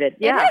complicated.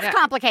 Yeah. It is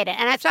complicated.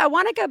 And so I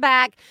want to go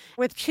back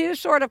with 2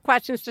 sort of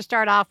questions to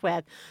start off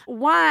with.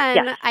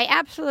 One, I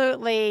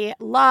absolutely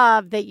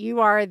love that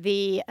you are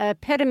the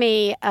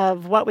epitome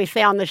of what we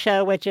say on the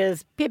show, which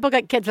is people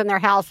get kids in their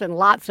house in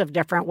lots of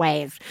different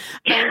ways.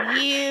 And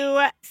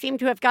you seem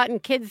to have gotten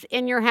kids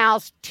in your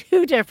house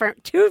two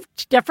different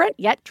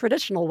yet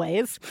traditional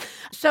ways.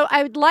 So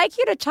I would like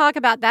you to talk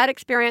about that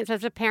experience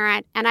as a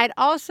parent. And I'd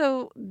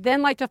also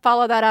then like to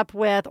follow that up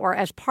with, or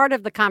as part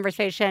of the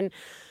conversation,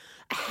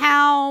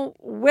 how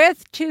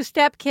with 2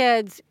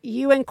 stepkids,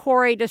 you and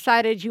Corey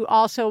decided you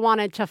also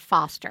wanted to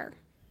foster.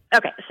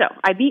 Okay, so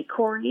I beat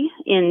Corey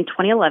in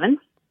 2011,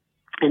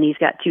 and he's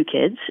got 2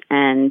 kids,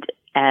 and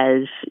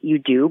as you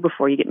do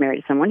before you get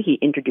married to someone, he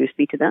introduced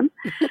me to them.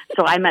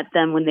 So I met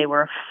them when they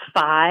were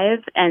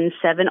 5 and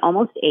 7,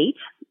 almost 8,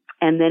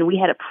 and then we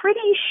had a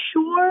pretty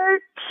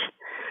short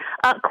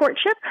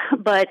courtship,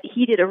 but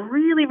he did a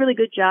really, really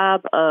good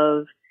job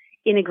of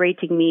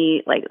integrating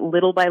me like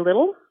little by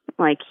little.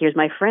 Like, here's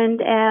my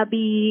friend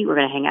Abby. We're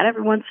going to hang out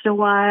every once in a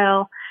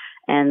while.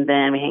 And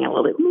then we hang out a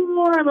little bit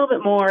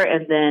more.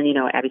 And then,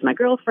 Abby's my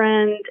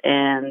girlfriend.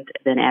 And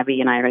then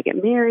Abby and I are going to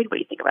get married. What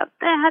do you think about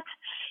that?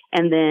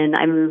 And then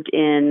I moved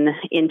in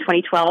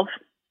 2012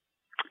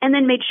 and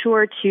then made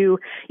sure to,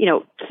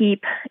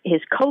 keep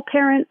his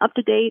co-parent up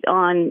to date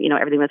on,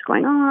 everything that's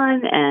going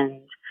on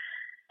and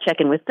check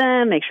in with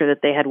them, make sure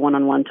that they had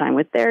one-on-one time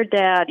with their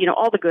dad,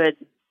 all the good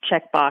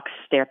checkbox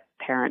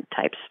step-parent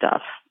type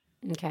stuff.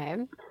 Okay.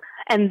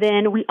 And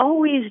then we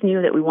always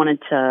knew that we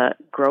wanted to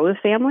grow the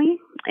family.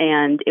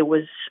 and it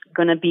was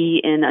going to be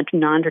in a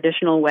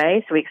non-traditional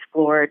way. So we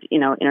explored,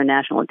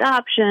 international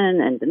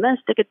adoption and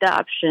domestic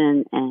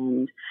adoption.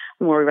 And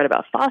the more we read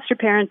about foster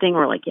parenting,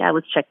 we're like, yeah,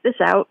 let's check this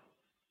out.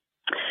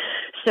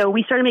 So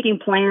we started making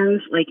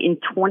plans like in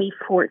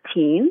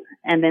 2014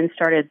 and then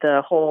started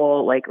the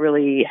whole like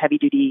really heavy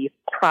duty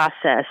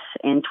process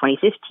in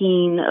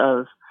 2015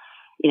 of,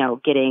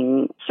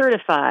 getting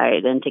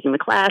certified and taking the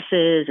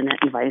classes and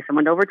inviting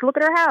someone over to look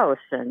at our house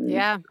and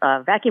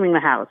vacuuming the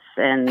house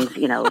and,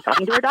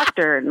 talking to our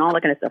doctor and all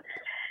that kind of stuff.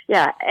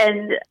 Yeah.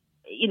 And,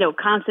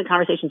 constant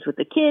conversations with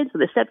the kids,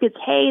 with the stepkids.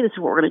 Hey, this is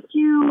what we're going to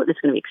do. This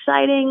is going to be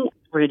exciting.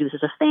 We're going to do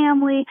this as a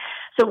family.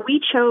 So we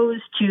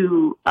chose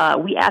to,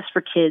 we asked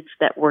for kids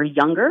that were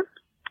younger,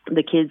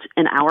 the kids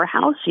in our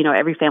house.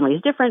 Every family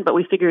is different, but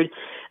we figured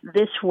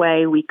this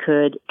way we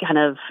could kind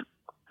of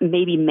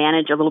maybe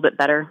manage a little bit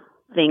better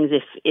things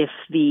if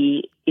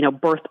the,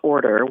 birth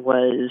order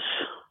was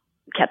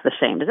kept the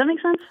same. Does that make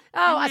sense?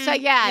 Oh, so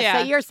so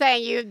you're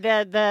saying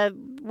the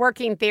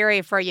working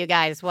theory for you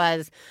guys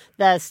was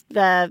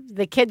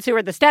the kids who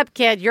were the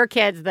stepkids, your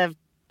kids, the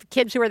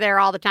kids who were there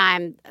all the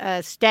time,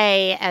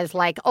 stay as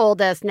like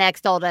oldest,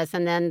 next oldest,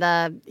 and then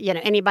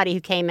anybody who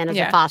came in as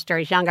a foster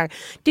is younger.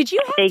 Did you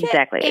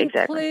have to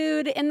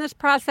include in this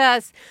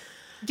process?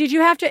 Did you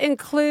have to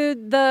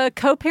include the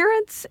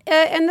co-parents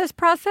in this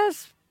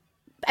process?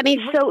 I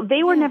mean, so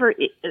they were never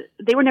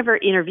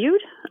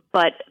interviewed,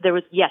 but there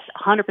was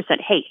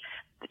 100%. Hey,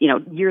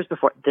 years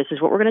before, this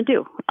is what we're going to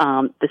do.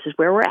 This is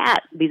where we're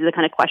at. These are the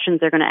kind of questions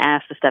they're going to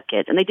ask the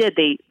stepkids, and they did.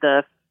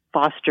 The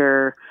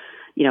foster,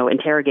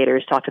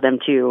 interrogators talked to them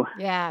too.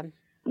 Yeah,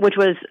 which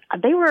was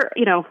they were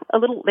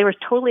they were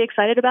totally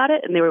excited about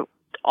it, and they were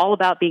all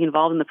about being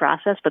involved in the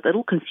process, but a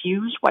little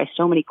confused why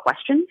so many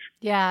questions.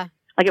 Yeah,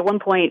 like at one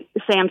point,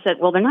 Sam said,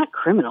 "Well, they're not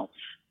criminals.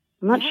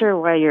 I'm not sure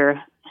why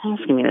you're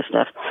asking me this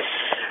stuff."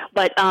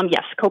 But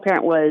yes,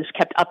 co-parent was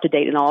kept up to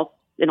date in all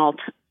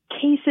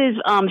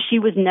cases. She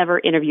was never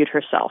interviewed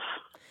herself.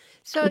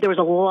 So there was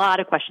a lot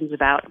of questions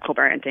about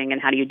co-parenting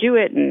and how do you do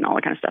it and all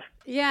that kind of stuff.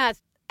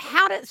 Yes.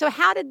 How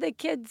did the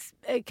kids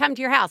come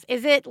to your house?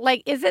 Is it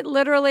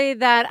literally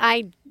that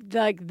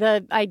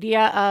the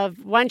idea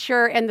of once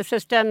you're in the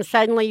system,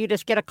 suddenly you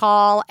just get a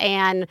call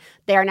and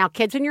there are now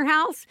kids in your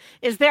house?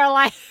 Is there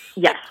like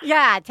yes?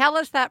 Yeah, tell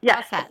us that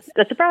process.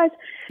 The surprise.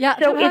 Yeah,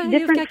 so it's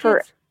different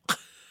for.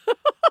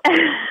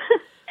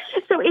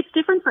 So it's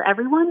different for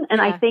everyone,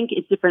 and I think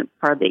it's different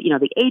for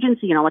the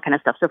agency and all that kind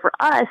of stuff. So for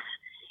us,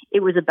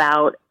 it was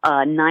about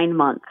 9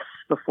 months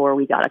before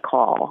we got a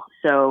call.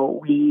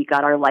 So we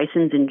got our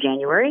license in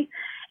January,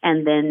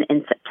 and then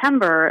in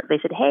September they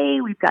said, "Hey,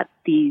 we've got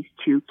these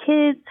 2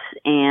 kids,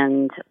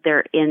 and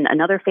they're in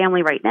another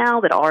family right now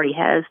that already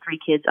has 3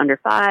 kids under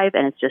 5,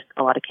 and it's just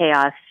a lot of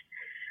chaos.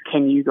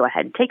 Can you go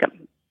ahead and take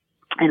them?"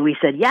 And we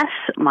said yes.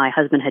 My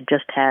husband had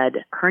just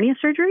had hernia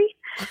surgery,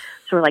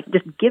 so we're like,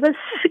 just give us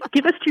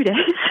 2 days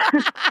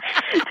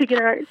to get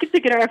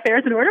our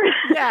affairs in order.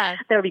 Yeah,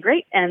 that would be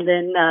great. And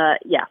then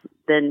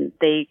then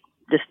they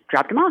just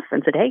dropped him off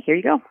and said, "Hey, here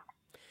you go."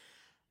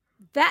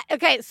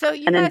 So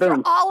you guys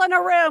are all in a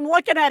room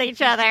looking at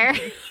each other.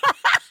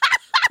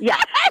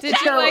 Yeah. Did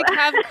you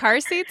have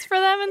car seats for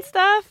them and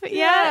stuff?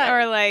 Yeah.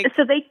 Or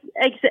so they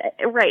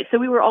right. So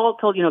we were all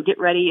told, get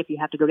ready if you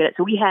have to go get it.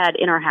 So we had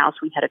in our house,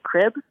 we had a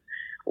crib.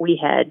 We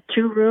had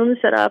 2 rooms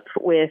set up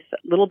with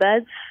little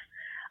beds.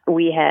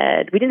 We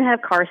didn't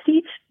have car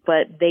seats,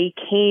 but they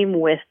came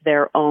with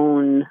their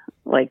own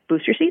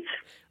booster seats.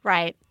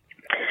 Right.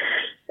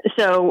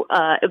 So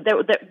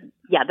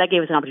that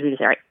gave us an opportunity to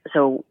say, all right,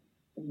 so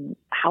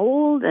how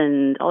old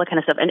and all that kind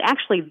of stuff. And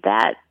actually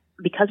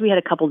because we had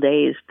a couple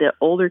days, the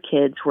older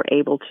kids were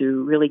able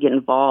to really get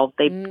involved.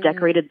 They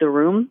decorated the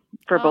room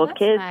for both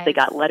kids. Nice. They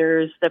got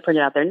letters. They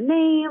printed out their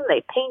name.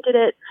 They painted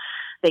it.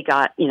 They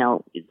got,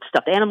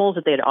 stuffed animals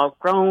that they had all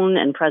grown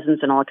and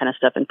presents and all that kind of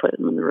stuff and put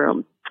them in the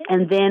room.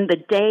 And then the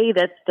day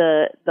that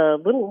the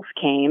littles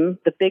came,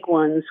 the big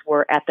ones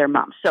were at their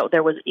mom's. So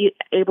there was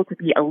able to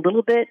be a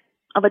little bit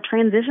of a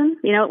transition,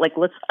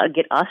 let's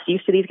get us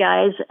used to these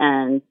guys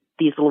and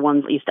these little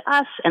ones used to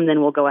us, and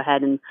then we'll go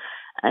ahead and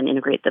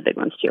integrate the big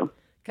ones too.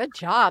 Good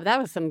job. That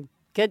was some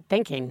good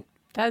thinking.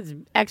 That was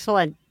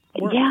excellent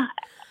work. Yeah.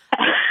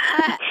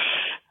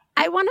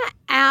 I want to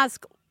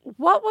ask,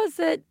 what was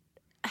it?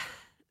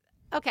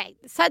 Okay,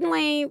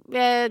 suddenly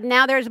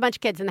now there's a bunch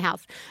of kids in the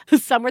house.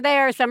 Some were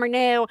there, some are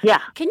new. Yeah.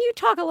 Can you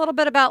talk a little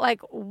bit about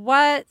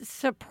what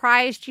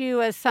surprised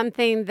you as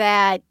something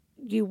that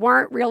you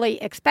weren't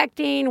really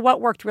expecting?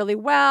 What worked really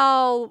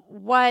well?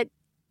 What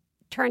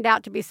turned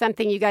out to be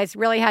something you guys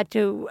really had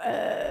to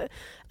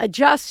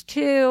adjust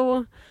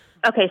to?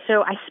 Okay,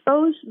 so I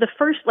suppose the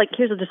first,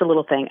 here's just a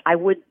little thing. I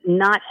would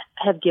not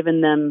have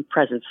given them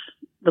presents,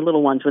 the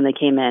little ones, when they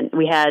came in.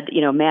 We had,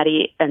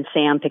 Maddie and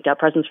Sam picked out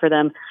presents for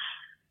them.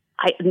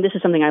 And this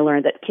is something I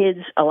learned, that kids,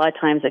 a lot of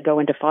times that go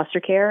into foster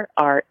care,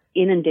 are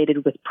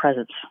inundated with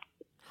presents.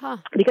 Huh.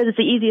 Because it's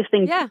the easiest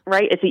thing,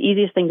 right? It's the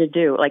easiest thing to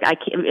do.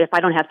 If I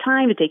don't have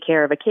time to take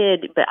care of a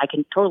kid, but I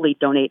can totally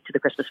donate to the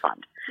Christmas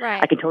fund.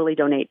 Right. I can totally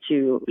donate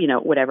to,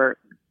 whatever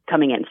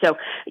coming in. So,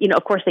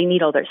 of course they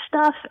need all their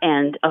stuff,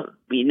 and,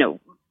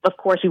 of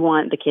course we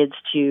want the kids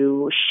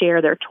to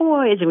share their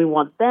toys, and we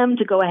want them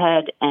to go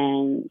ahead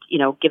and,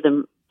 give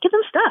them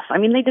stuff. I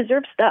mean, they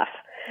deserve stuff.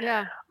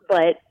 Yeah.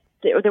 But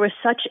there was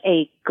such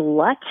a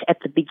glut at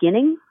the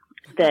beginning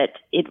that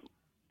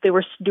they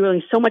were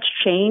doing so much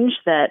change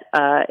that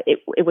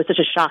it was such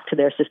a shock to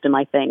their system,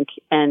 I think.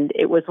 And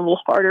it was a little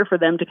harder for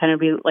them to kind of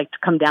be like, to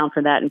come down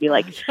from that and be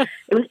like,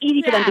 it was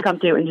easy for them to come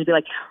to and just be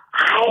like,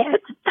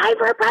 it's time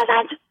for a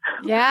present.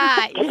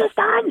 Yeah. Get this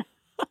done.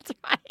 That's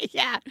right.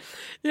 Yeah.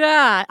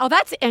 Yeah. Oh,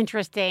 that's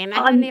interesting. I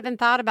hadn't even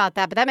thought about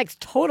that, but that makes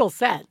total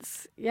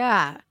sense.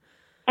 Yeah.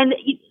 And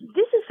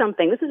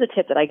this is a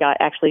tip that I got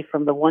actually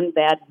from the One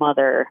Bad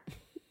Mother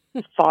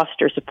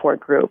foster support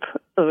group.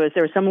 There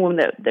was a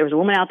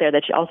woman out there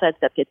that she also had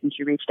stepkids, and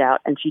she reached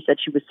out and she said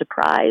she was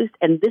surprised.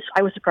 And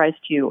I was surprised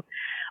too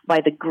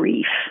by the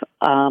grief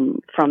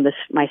from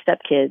my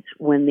stepkids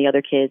when the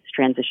other kids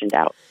transitioned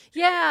out.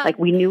 Yeah. Like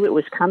we knew it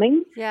was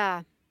coming.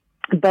 Yeah.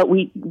 But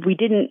we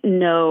didn't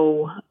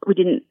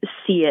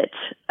see it.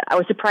 I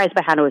was surprised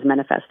by how it was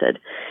manifested.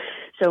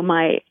 So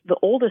the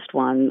oldest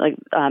one, like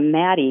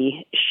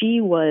Maddie,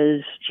 she's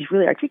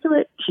really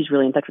articulate. She's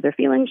really in touch with her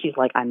feelings. She's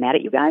like, I'm mad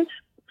at you guys.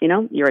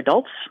 You're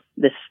adults.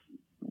 This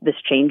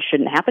change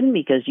shouldn't happen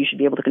because you should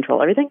be able to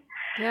control everything.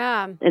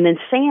 Yeah. And then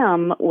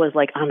Sam was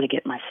like, I'm going to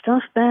get my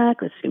stuff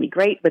back. This is going to be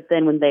great. But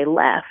then when they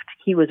left,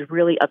 he was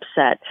really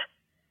upset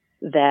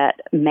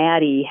that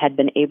Maddie had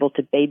been able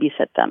to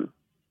babysit them.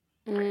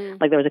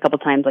 Like there was a couple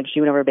times like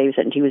she went over to babysit,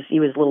 and he was a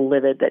little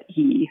livid that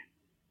he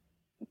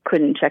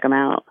couldn't check them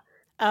out.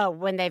 Oh,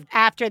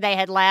 after they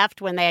had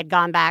left, when they had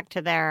gone back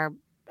to their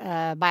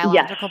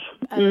biological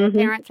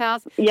parents'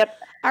 house? Yep.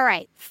 All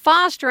right.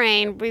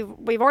 Fostering,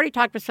 we've already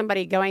talked with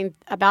somebody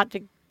about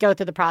to go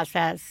through the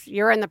process.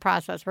 You're in the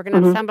process. We're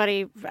going to have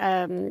somebody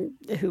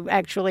who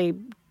actually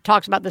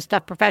talks about this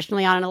stuff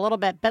professionally on it a little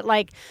bit. But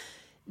like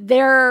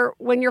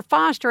when you're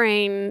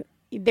fostering,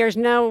 there's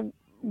no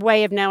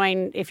way of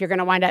knowing if you're going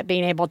to wind up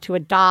being able to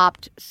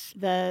adopt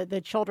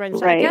the children.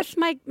 So right. I guess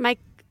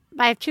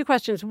I have two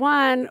questions.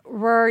 One,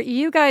 were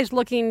you guys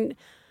looking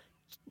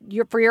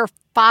for your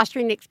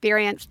fostering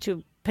experience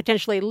to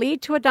potentially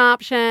lead to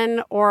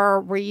adoption,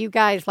 or were you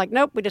guys like,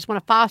 nope, we just want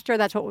to foster,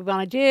 that's what we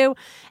want to do?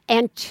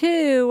 And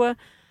two,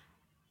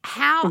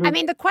 I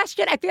mean, the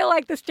question, I feel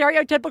like the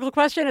stereotypical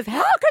question is, how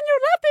can you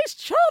let these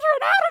children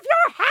out of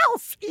your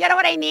house? You know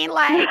what I mean?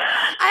 Like,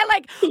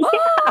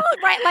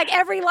 right, like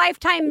every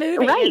Lifetime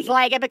movie is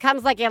like, it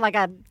becomes like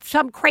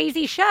some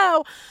crazy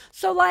show.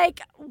 So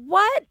like,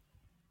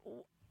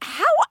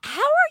 how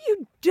are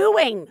you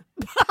doing?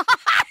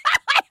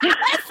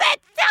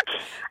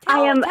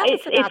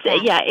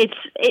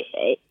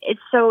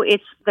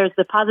 There's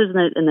the positives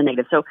and the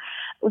negatives. So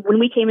when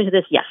we came into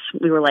this, yes,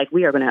 we were like,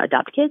 we are going to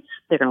adopt kids.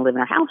 They're going to live in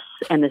our house,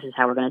 and this is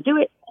how we're going to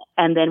do it.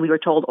 And then we were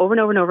told over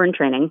and over and over in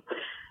training,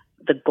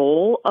 the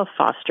goal of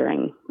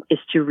fostering is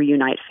to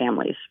reunite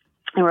families.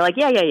 And we're like,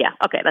 yeah.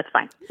 Okay, that's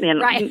fine.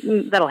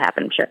 And that'll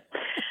happen, sure.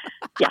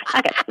 Yeah,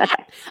 okay, that's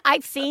fine.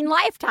 I've seen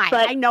Lifetime.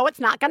 But I know it's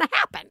not going to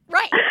happen.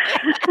 Right.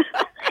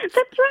 That's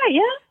right,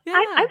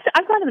 yeah.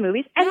 I've gone to the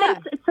movies. And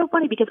it's so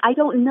funny because I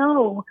don't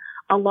know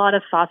a lot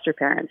of foster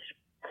parents.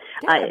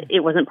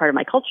 It wasn't part of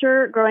my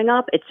culture growing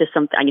up. It's just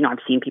something, I've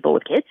seen people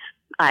with kids.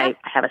 I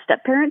have a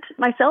step-parent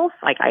myself.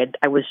 Like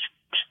I was,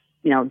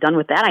 done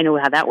with that. I know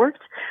how that works.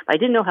 But I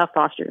didn't know how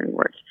fostering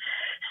works.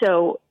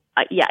 So,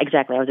 yeah,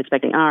 exactly. I was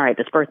expecting, all right,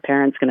 this birth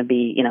parent's going to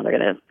be, they're going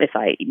to, if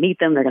I meet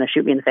them, they're going to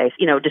shoot me in the face.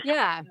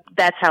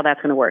 That's how that's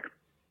going to work.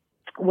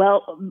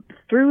 Well,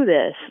 through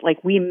this,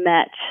 like we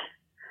met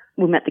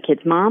the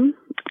kid's mom,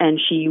 and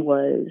she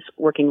was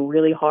working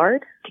really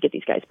hard to get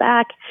these guys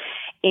back.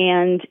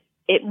 And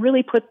it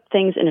really put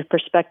things in a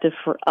perspective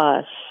for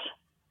us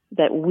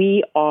that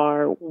we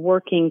are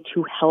working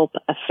to help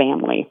a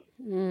family.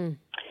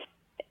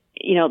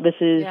 This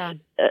is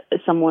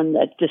someone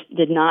that just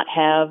did not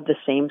have the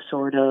same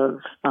sort of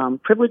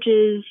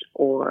privileges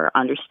or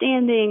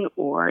understanding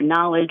or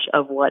knowledge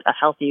of what a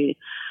healthy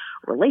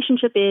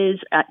relationship is.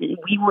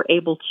 We were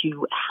able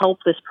to help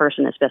this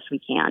person as best we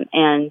can.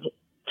 And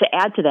to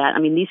add to that,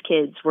 these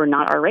kids were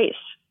not our race.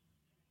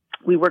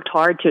 We worked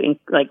hard to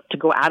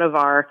go out of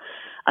our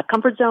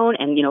comfort zone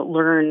and,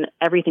 learn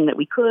everything that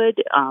we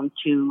could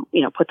to,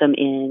 put them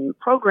in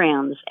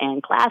programs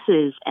and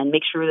classes and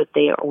make sure that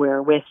they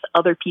were with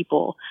other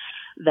people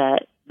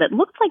that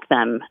looked like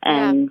them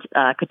and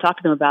could talk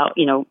to them about,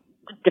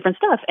 different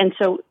stuff. And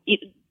so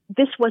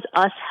this was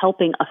us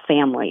helping a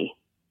family.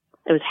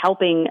 It was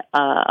helping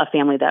a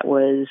family that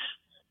was,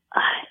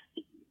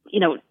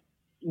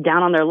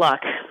 down on their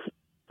luck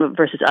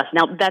versus us.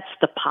 Now, that's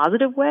the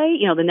positive way.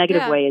 The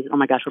negative way is, oh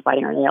my gosh, we're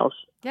biting our nails,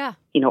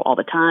 all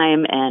the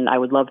time. And I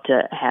would love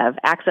to have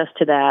access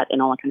to that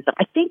and all that kind of stuff.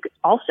 I think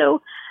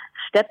also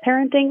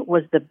step-parenting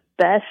was the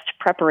best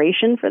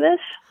preparation for this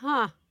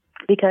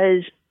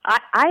because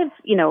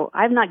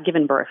I've not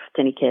given birth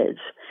to any kids,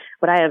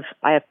 but I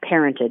have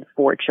parented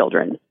 4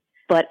 children,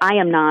 but I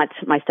am not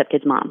my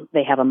stepkid's mom.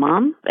 They have a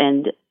mom,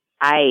 and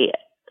I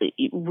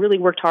really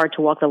worked hard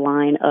to walk the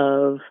line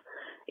of,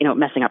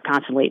 messing up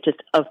constantly, just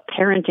of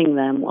parenting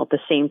them while at the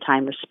same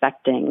time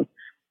respecting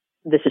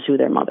this is who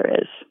their mother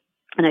is.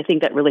 And I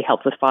think that really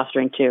helped with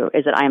fostering too,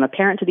 is that I am a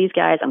parent to these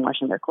guys. I'm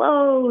washing their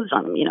clothes.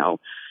 I'm,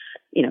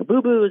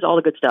 boo-boos, all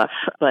the good stuff.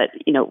 But,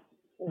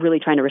 really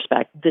trying to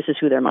respect this is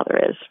who their mother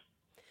is.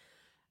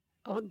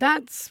 Oh,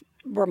 that's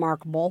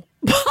remarkable.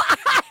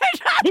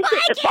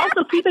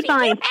 Also keep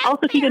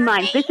in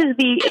mind, this is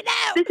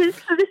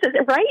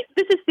right.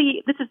 This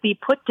is the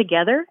put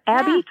together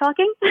Abby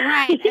talking.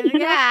 Right.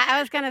 Yeah, I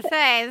was going to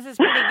say, this is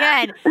pretty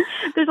good.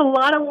 There's a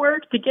lot of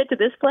work to get to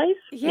this place.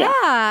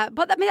 Yeah.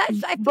 But I mean,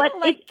 I feel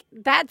like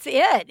that's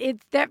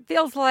it. That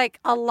feels like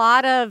a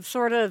lot of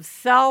sort of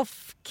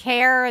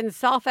self-care and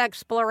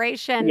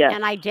self-exploration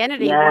and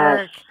identity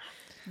work.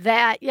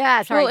 Sorry.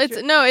 Well,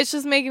 it's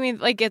just making me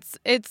like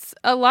it's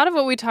a lot of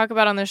what we talk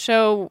about on the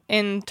show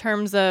in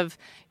terms of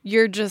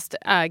you're just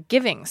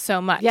giving so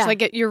much. Yeah.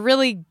 Like you're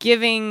really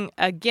giving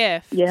a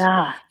gift.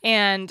 Yeah.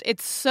 And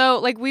it's so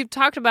like we've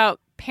talked about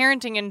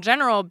parenting in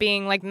general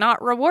being like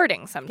not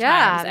rewarding sometimes.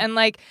 Yeah. And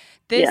like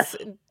this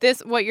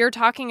what you're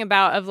talking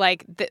about of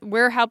like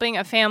we're helping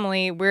a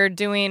family, we're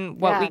doing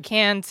what we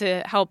can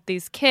to help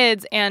these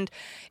kids, and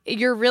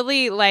you're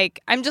really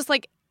like I'm just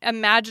like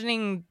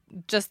imagining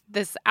just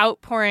this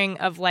outpouring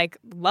of like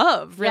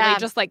love really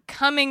just like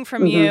coming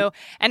from you,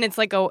 and it's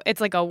like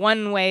a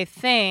one-way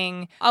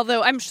thing,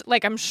 although I'm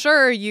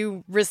sure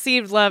you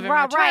received love in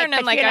return,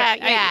 and like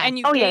and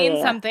you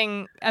gained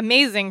something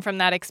amazing from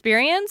that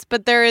experience,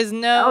 but there is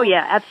no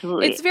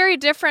absolutely, it's very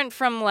different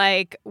from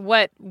like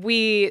what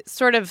we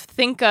sort of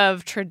think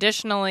of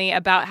traditionally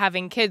about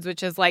having kids,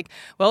 which is like,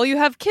 well, you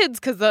have kids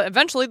because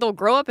eventually they'll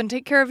grow up and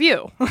take care of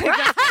you. Like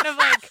that's kind of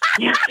like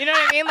you know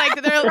what I mean,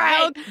 like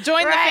they'll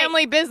join the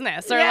family business,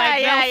 or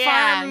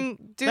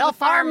they'll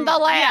farm the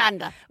land.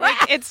 Yeah.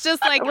 Like it's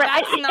just like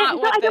that's not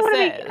what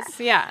this is.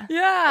 Yeah.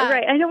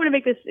 Right. I don't want to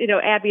make this.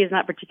 Abby is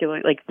not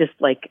particularly like just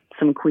like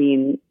some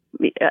queen,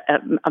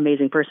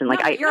 amazing person.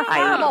 Like you're a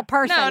horrible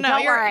person. No,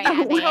 don't worry.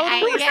 Totally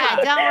Don't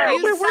worry.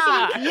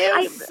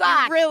 You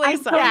suck. You really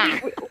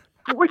suck.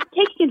 We're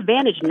taking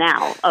advantage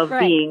now of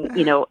being,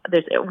 we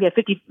have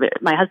 50,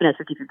 my husband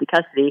has 50-50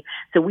 custody.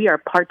 So we are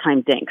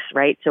part-time dinks,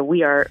 right? So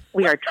we are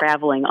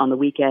traveling on the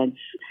weekends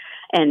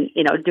and,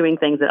 doing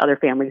things that other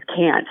families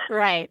can't.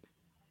 Right.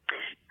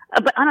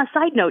 But on a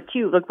side note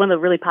too, look, one of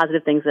the really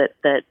positive things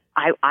that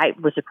I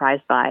was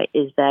surprised by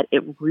is that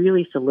it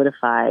really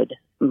solidified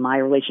my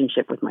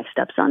relationship with my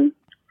stepson.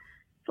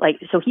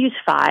 Like, so he was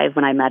 5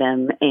 when I met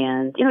him,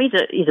 and,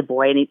 he's a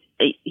boy, and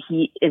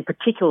he in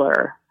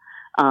particular,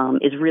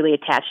 is really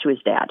attached to his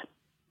dad.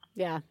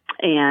 Yeah.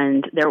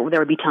 And there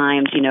would be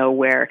times,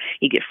 where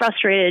he'd get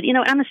frustrated.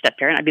 I'm a step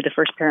parent. I'd be the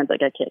first parent that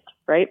got kicked,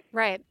 right?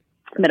 Right.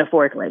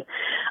 Metaphorically.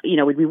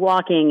 We'd be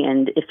walking,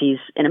 and if he's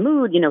in a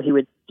mood, he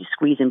would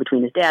squeeze in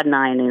between his dad and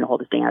I and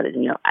hold his hand.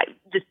 And, I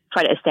just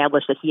try to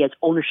establish that he has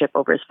ownership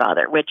over his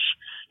father, which,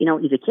 he's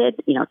a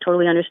kid,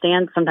 totally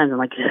understand. Sometimes I'm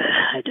like,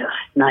 I don't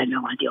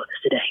want to deal with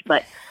this today.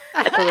 But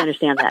I totally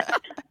understand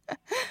that.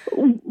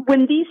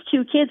 When these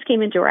 2 kids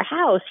came into our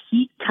house,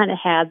 he kind of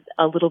had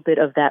a little bit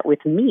of that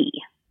with me.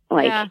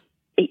 Like,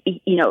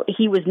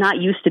 he was not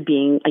used to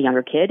being a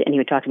younger kid, and he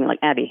would talk to me like,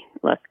 Abby,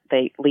 look,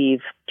 they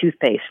leave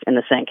toothpaste in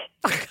the sink.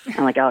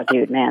 I'm like, oh,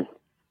 dude, man,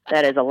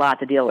 that is a lot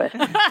to deal with.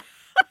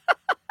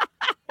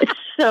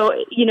 So,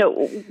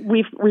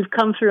 we've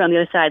come through on the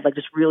other side, like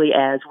just really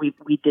as we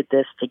did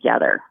this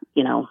together,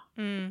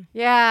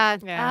 Yeah.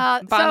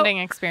 Bonding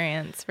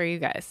experience for you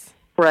guys.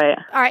 Right.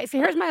 All right. So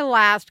here's my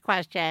last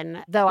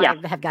question, though I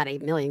have got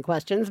 8 million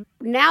questions.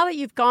 Now that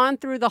you've gone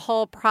through the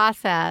whole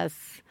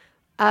process,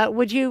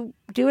 would you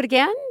do it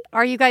again?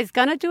 Are you guys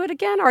going to do it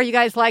again? Or are you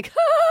guys like, I'm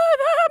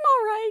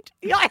all right?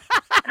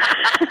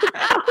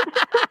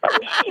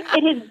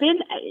 It has been,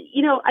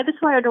 that's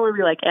why I don't want to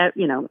be like,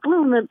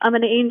 I'm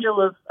an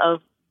angel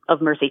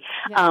of mercy.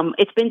 Yeah.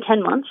 It's been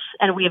 10 months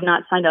and we have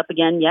not signed up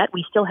again yet.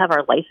 We still have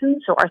our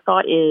license. So our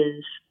thought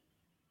is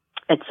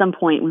at some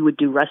point we would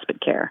do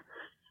respite care.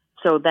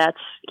 So that's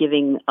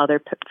giving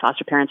other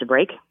foster parents a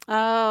break.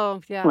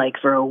 Oh, yeah. Like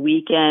for a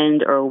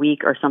weekend or a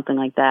week or something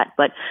like that.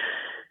 But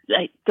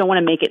I don't want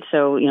to make it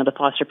so, the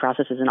foster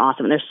process isn't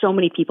awesome. And there's so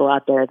many people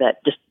out there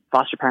that just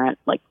foster parent,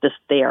 like just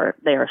they are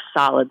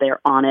solid. They're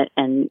on it.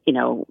 And,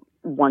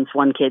 once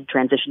one kid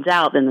transitions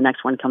out, then the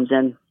next one comes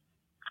in.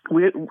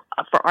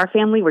 For our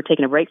family, we're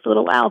taking a break for a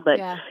little while, but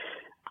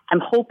I'm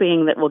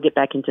hoping that we'll get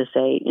back into,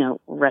 say,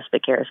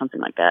 respite care or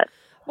something like that.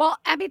 Well,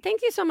 Abby,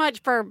 thank you so much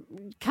for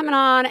coming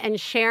on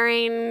and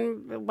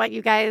sharing what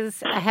you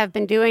guys have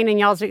been doing and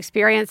y'all's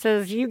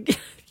experiences. You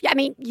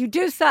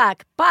do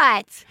suck,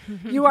 but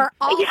you are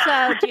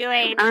also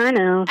doing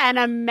an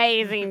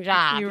amazing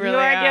job. You really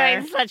are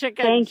doing such a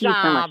good Thank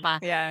job. You so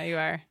much. Yeah, you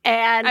are.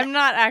 And I'm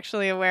not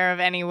actually aware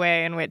of any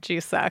way in which you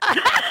suck.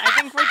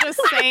 I think we're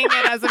just saying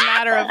it as a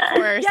matter of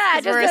course.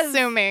 Yeah, we're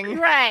assuming.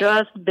 Right.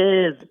 Just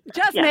biz.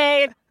 Just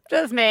me.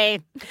 Just me.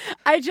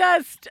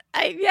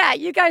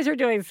 You guys are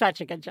doing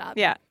such a good job.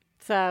 Yeah.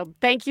 So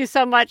thank you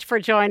so much for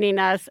joining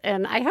us,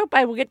 and I hope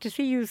I will get to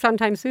see you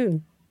sometime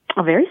soon.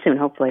 Oh, very soon,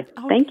 hopefully.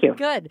 Thank you.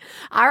 Good.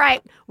 All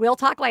right. We'll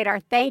talk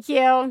later. Thank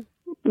you.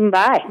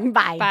 Bye.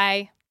 Bye.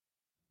 Bye.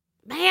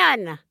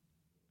 Man,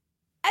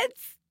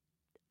 it's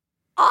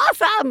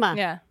awesome.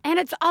 Yeah. And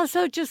it's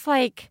also just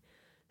like,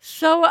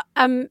 so,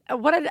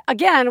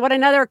 what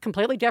another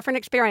completely different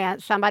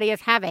experience somebody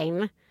is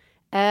having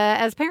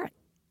as a parent.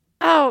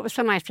 Oh, it was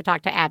so nice to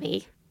talk to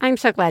Abby. I'm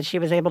so glad she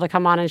was able to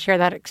come on and share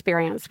that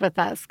experience with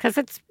us, because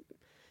it's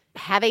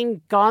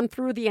having gone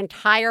through the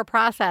entire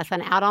process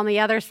and out on the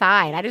other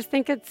side. I just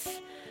think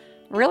it's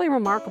really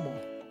remarkable.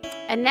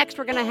 And next,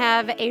 we're going to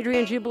have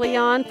Adrienne Jubilee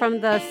on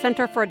from the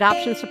Center for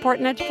Adoption Support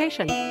and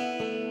Education.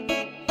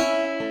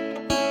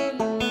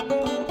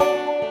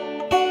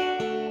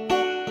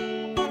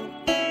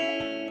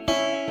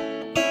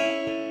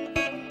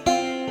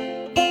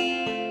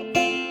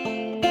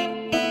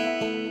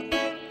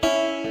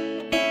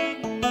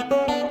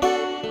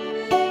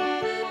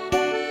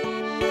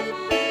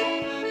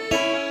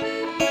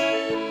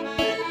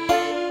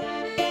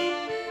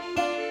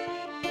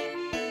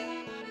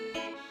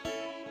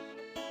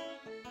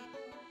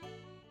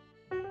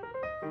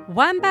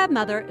 One Bad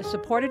Mother is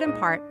supported in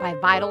part by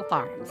Vital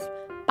Farms.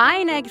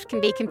 Buying eggs can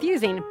be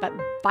confusing, but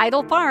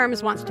Vital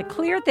Farms wants to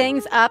clear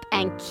things up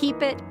and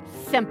keep it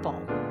simple.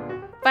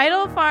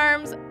 Vital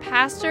Farms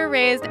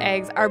pasture-raised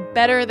eggs are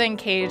better than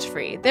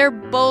cage-free. They're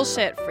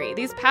bullshit-free.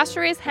 These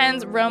pasture-raised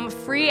hens roam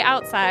free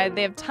outside.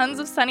 They have tons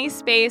of sunny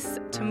space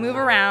to move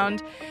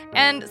around.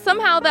 And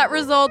somehow that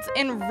results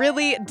in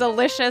really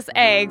delicious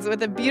eggs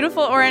with a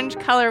beautiful orange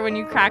color when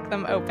you crack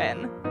them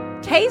open.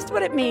 Taste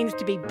what it means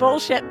to be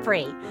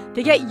bullshit-free.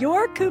 To get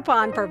your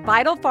coupon for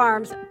Vital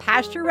Farms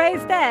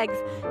pasture-raised eggs,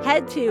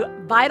 head to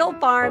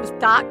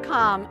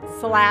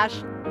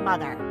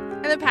vitalfarms.com/mother.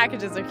 And the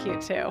packages are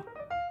cute, too.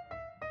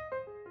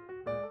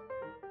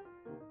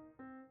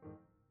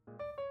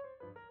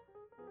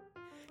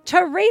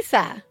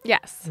 Teresa.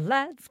 Yes.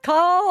 Let's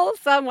call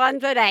someone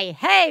today.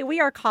 Hey, we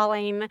are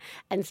calling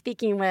and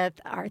speaking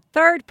with our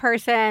third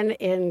person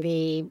in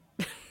the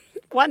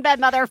One Bad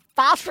Mother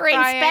fostering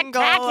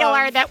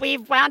spectacular that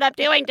we've wound up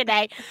doing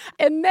today.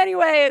 In many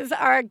ways,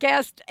 our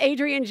guest,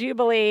 Adrienne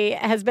Jubilee,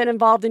 has been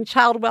involved in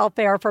child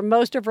welfare for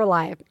most of her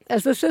life.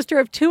 As the sister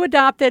of two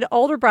adopted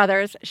older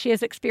brothers, she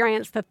has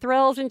experienced the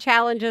thrills and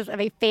challenges of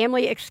a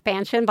family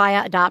expansion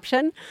via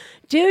adoption.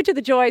 Due to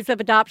the joys of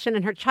adoption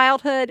in her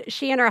childhood,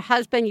 she and her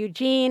husband,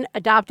 Eugene,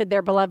 adopted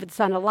their beloved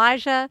son,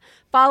 Elijah.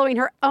 Following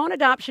her own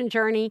adoption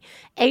journey,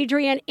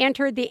 Adrienne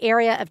entered the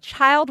area of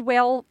child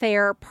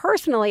welfare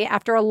personally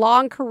after a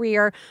long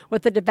career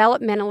with the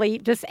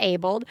developmentally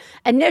disabled.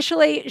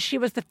 Initially, she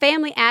was the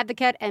family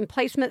advocate and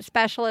placement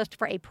specialist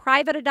for a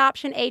private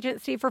adoption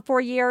agency for 4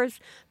 years.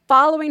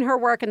 Following her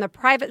work in the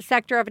private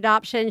sector of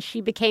adoption,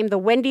 she became the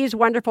Wendy's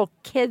Wonderful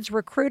Kids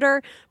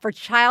recruiter for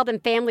child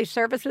and family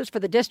services for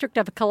the District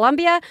of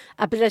Columbia,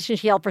 a position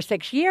she held for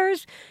 6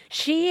 years.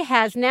 She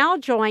has now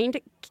joined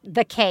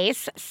the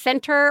C.A.S.E,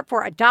 Center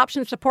for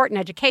Adoption Support and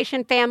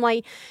Education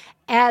Family,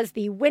 as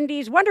the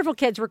Wendy's Wonderful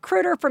Kids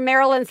recruiter for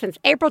Maryland since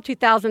April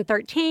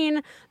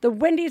 2013. The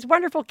Wendy's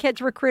Wonderful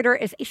Kids recruiter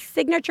is a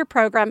signature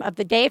program of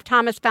the Dave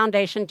Thomas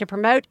Foundation to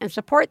promote and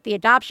support the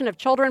adoption of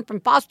children from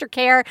foster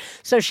care.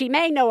 So she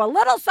may know a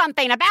little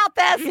something about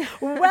this.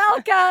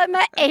 Welcome,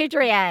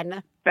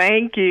 Adrienne.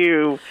 Thank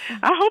you.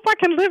 I hope I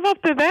can live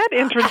up to that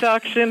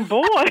introduction,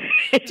 boy.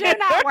 Do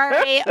not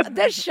worry.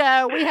 This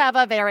show, we have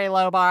a very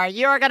low bar.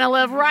 You're going to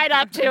live right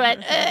up to it.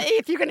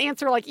 If you can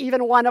answer like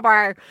even one of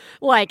our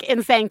like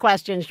insane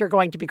questions, you're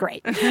going to be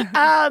great.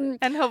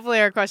 And hopefully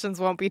our questions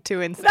won't be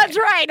too insane. That's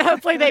right.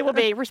 Hopefully they will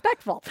be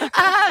respectful.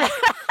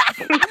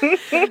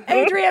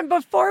 Adrienne,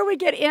 before we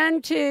get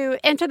into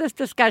this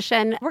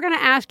discussion, we're going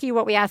to ask you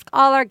what we ask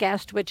all our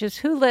guests, which is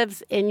who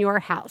lives in your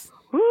house?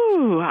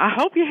 Ooh, I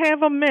hope you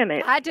have a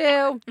minute. I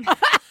do.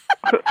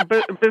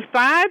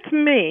 Besides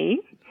me,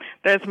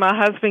 there's my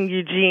husband,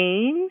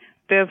 Eugene.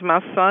 There's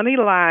my son,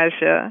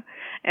 Elijah.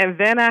 And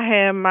then I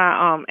have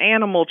my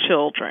animal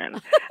children.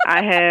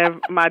 I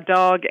have my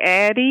dog,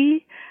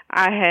 Addie.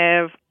 I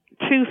have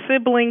 2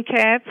 sibling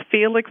cats,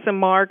 Felix and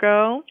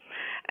Margot.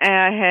 And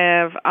I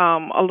have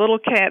a little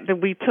cat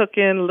that we took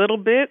in little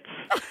bits,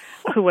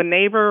 who a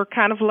neighbor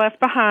kind of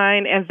left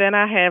behind. And then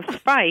I have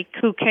Spike,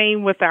 who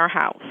came with our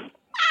house.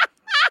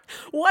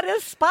 What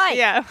is Spike?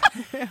 Yeah.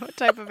 What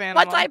type of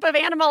animal? What type of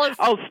animal is...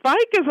 Oh,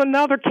 Spike is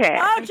another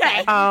cat.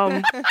 Okay.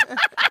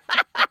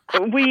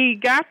 We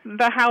got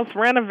the house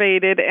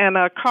renovated, and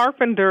a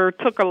carpenter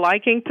took a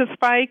liking to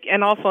Spike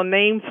and also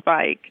named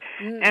Spike.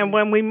 And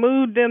when we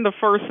moved in the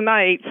first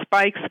night,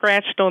 Spike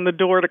scratched on the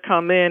door to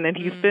come in, and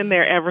he's been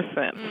there ever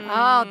since.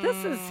 Oh,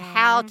 this is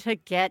how to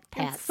get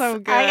pets. It's so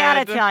good. I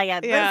gotta tell you,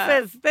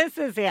 Yeah. this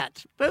is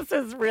it. This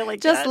is really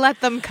good. Just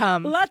let them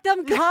come. Let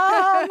them come.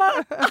 I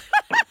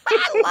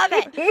love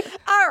it.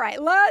 All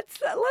right, let's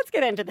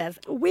get into this.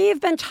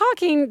 We've been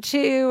talking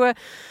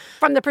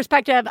from the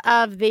perspective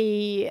of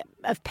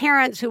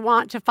parents who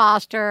want to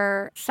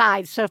foster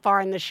sides so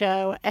far in the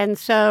show, and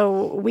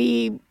so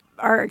we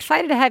are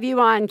excited to have you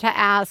on to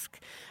ask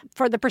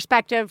for the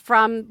perspective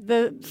from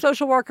the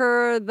social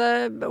worker,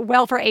 the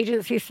welfare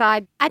agency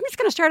side. I'm just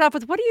going to start off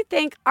with, what do you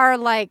think are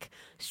like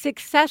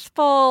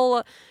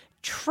successful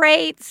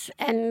traits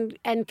and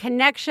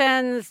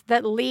connections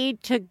that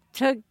lead to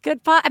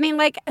good I mean,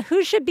 like,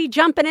 who should be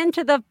jumping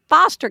into the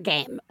foster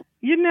game?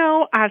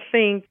 I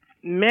think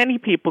many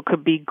people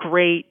could be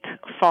great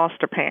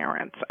foster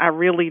parents. I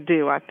really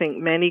do. I think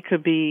many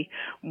could be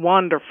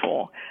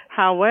wonderful.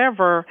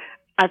 However,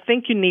 I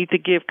think you need to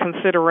give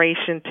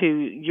consideration to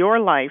your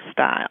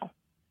lifestyle.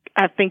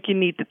 I think you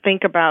need to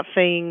think about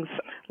things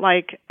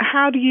like,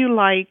 how do you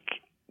like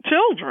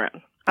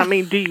children? I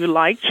mean, do you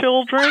like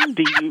children?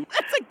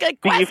 That's a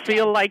good question. Do you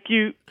feel like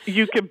you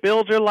can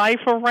build your life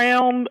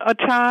around a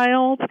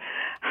child?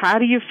 How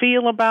do you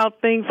feel about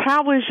things?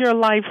 How is your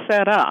life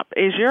set up?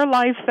 Is your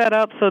life set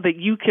up so that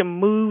you can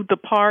move the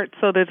parts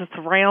so that it's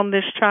around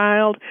this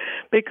child?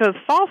 Because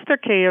foster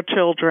care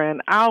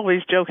children, I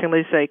always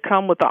jokingly say,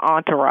 come with an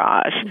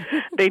entourage.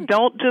 They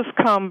don't just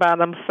come by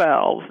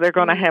themselves. They're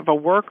going to have a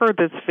worker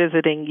that's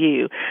visiting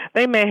you.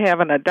 They may have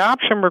an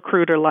adoption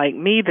recruiter like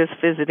me that's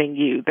visiting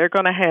you. They're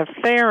going to have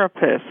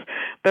therapists.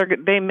 They're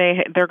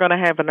going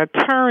to have an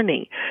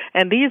attorney.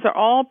 And these are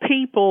all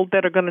people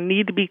that are going to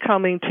need to be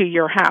coming to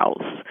your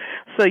house.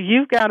 So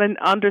you've got to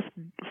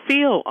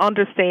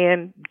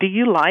understand, do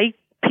you like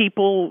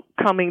people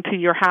coming to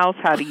your house?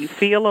 How do you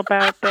feel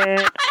about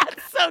that?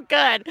 That's so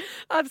good.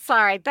 I'm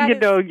sorry. That is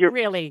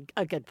really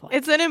a good point.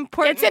 It's an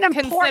important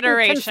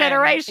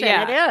consideration.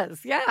 Yeah. It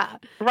is, yeah.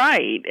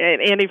 Right.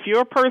 And if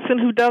you're a person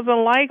who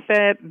doesn't like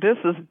that, this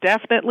is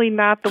definitely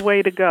not the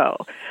way to go,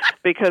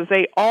 because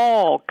they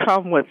all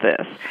come with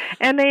this.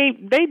 And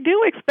they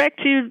do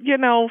expect you,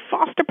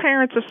 foster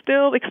parents are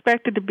still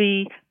expected to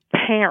be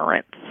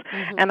parents.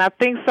 Mm-hmm. And I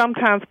think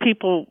sometimes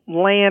people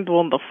land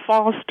on the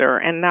foster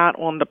and not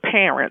on the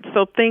parent.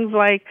 So things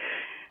like,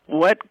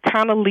 what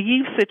kind of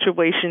leave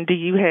situation do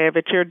you have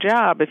at your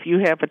job? If you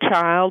have a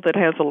child that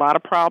has a lot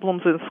of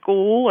problems in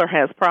school or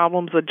has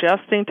problems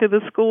adjusting to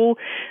the school,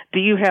 do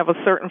you have a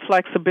certain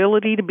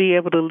flexibility to be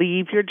able to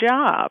leave your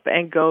job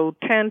and go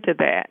tend to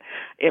that?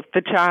 If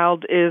the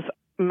child is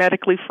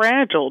medically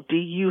fragile, do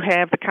you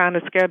have the kind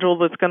of schedule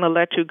that's going to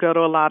let you go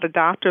to a lot of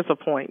doctor's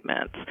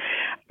appointments?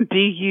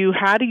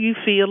 How do you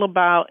feel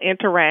about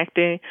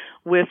interacting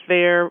with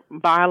their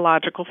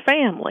biological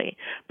family?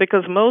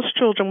 Because most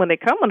children, when they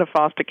come into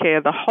foster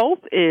care, the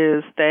hope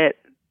is that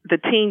the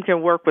team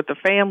can work with the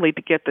family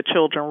to get the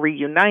children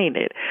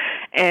reunited.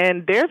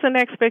 And there's an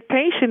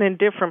expectation in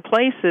different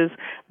places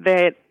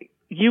that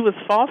you as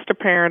foster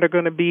parent are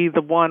going to be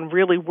the one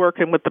really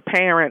working with the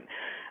parent,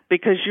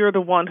 because you're the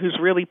one who's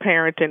really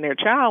parenting their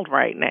child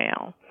right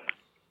now.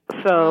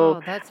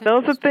 So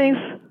those are things,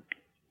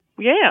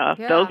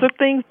 those are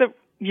things that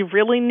you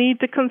really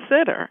need to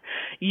consider.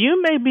 You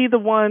may be the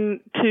one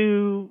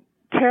to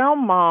tell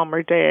mom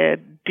or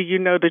dad, do you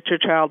know that your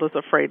child is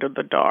afraid of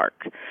the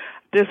dark?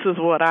 This is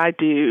what I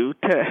do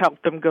to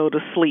help them go to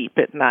sleep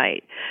at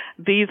night.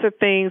 These are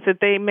things that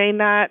they may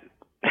not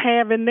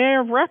have in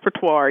their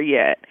repertoire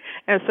yet.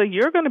 And so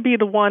you're going to be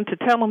the one to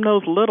tell them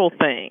those little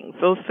things,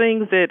 those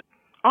things that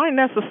aren't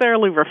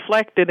necessarily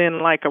reflected in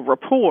like a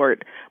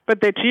report, but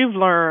that you've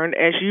learned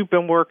as you've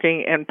been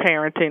working and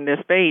parenting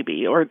this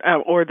baby or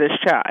this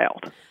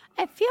child.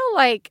 I feel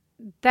like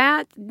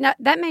that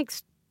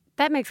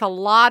makes a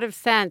lot of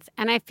sense,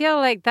 and I feel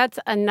like that's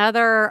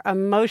another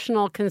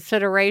emotional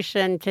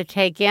consideration to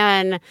take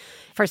in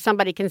for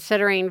somebody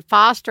considering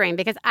fostering,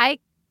 because I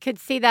could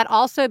see that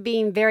also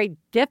being very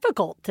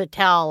difficult to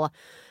tell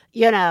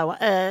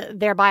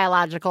their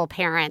biological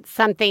parents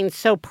something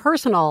so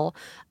personal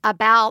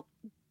about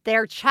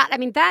their child. I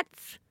mean,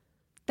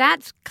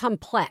 that's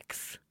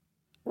complex,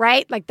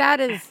 right? Like,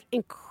 that is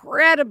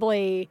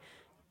incredibly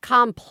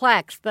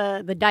complex,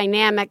 the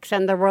dynamics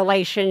and the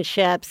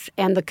relationships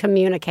and the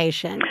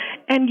communication.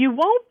 And you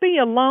won't be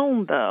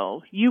alone,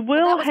 though. You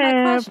will that was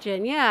my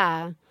question,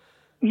 yeah.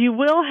 You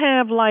will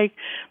have, like,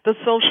 the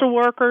social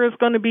worker is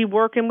going to be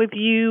working with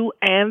you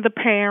and the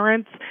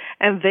parents,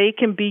 and they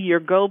can be your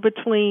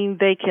go-between.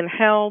 They can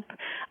help.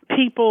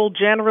 People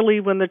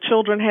generally, when the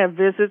children have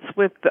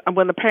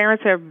when the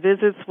parents have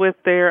visits with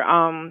their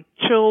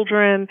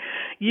children,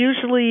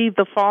 usually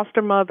the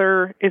foster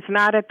mother is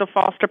not at the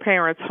foster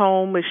parent's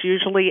home. It's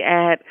usually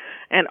at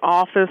an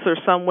office or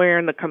somewhere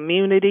in the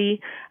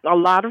community. A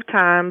lot of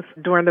times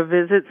during the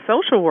visit,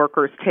 social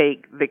workers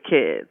take the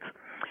kids.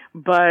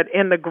 But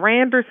in the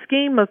grander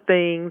scheme of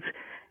things,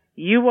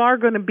 you are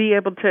going to be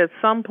able to at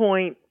some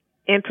point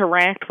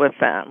interact with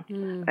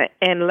them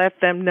and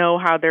let them know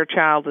how their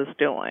child is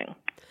doing.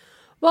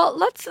 Well,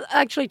 let's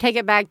actually take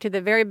it back to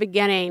the very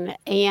beginning.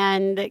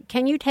 And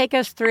can you take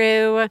us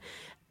through,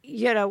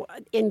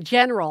 in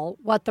general,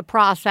 what the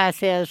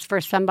process is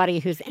for somebody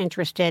who's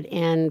interested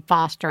in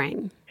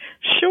fostering?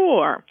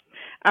 Sure.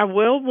 I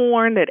will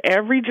warn that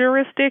every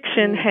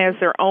jurisdiction has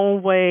their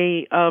own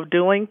way of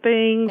doing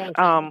things.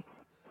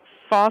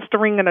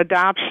 Fostering and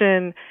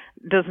adoption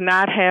does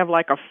not have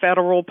like a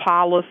federal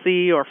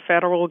policy or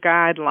federal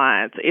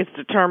guidelines. It's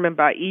determined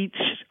by each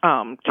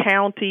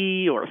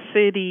county or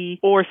city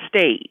or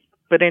state.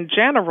 But in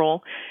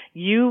general,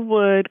 you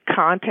would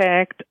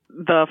contact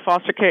the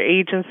foster care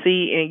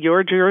agency in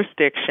your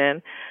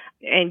jurisdiction,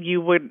 and you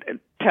would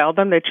tell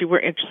them that you were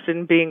interested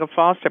in being a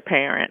foster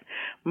parent.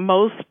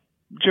 Most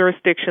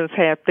jurisdictions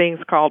have things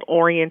called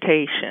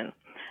orientation,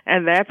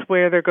 and that's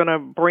where they're going to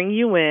bring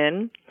you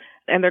in,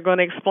 and they're going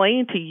to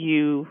explain to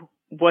you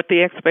what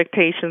the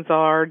expectations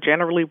are,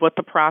 generally what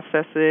the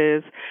process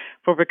is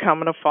for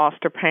becoming a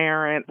foster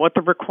parent, what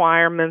the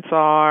requirements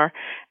are,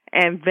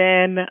 and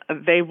then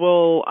they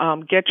will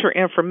get your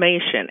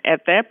information.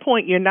 At that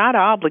point, you're not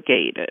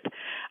obligated.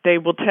 They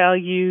will tell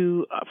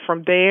you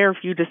from there, if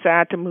you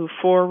decide to move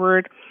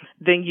forward,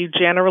 then you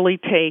generally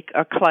take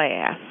a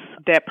class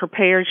that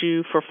prepares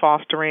you for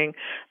fostering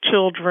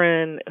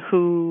children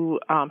who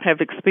have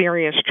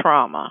experienced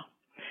trauma.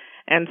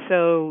 And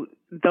so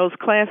those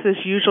classes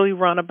usually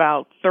run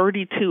about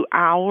 32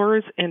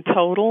 hours in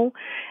total.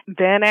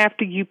 Then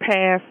after you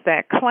pass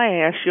that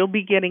class, you'll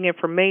be getting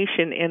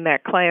information in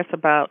that class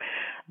about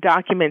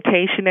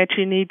documentation that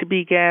you need to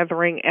be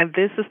gathering, and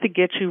this is to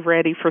get you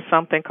ready for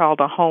something called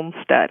a home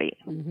study.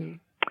 Mm-hmm.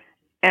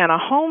 And a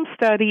home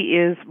study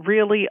is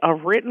really a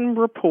written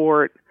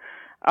report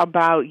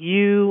about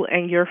you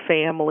and your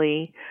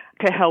family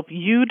to help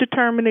you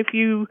determine if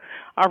you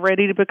are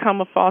ready to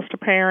become a foster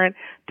parent,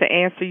 to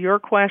answer your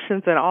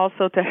questions, and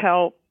also to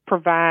help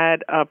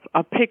provide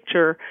a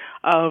picture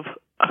of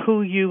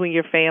who you and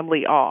your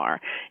family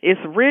are.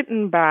 It's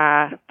written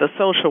by the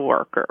social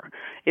worker.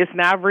 It's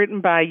not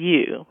written by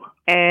you.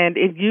 And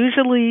it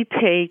usually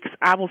takes,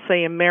 I will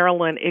say in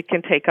Maryland, it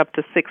can take up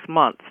to 6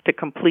 months to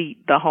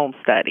complete the home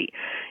study.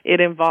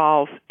 It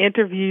involves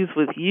interviews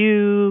with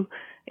you,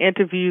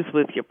 interviews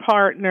with your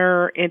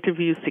partner,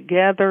 interviews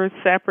together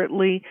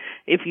separately.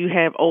 If you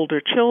have older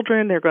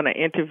children, they're going to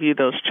interview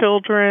those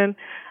children.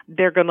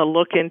 They're going to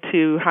look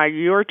into how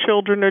your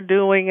children are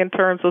doing in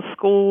terms of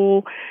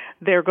school.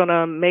 They're going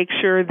to make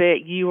sure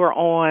that you are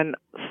on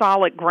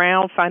solid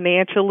ground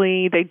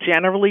financially. They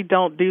generally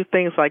don't do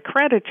things like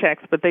credit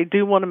checks, but they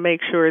do want to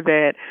make sure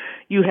that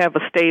you have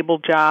a stable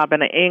job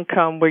and an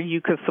income where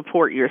you can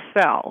support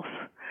yourself.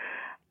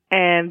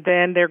 And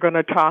then they're going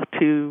to talk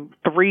to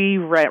 3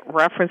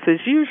 references.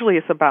 Usually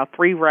it's about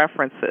 3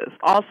 references.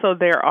 Also,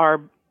 there are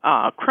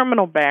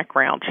criminal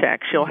background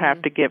checks. You'll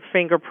have to get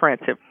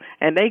fingerprinted.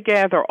 And they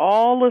gather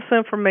all this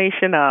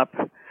information up,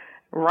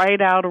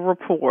 write out a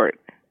report.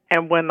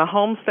 And when the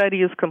home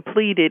study is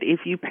completed,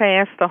 if you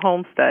pass the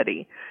home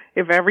study,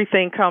 if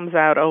everything comes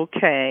out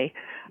okay,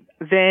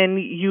 then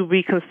you'll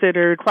be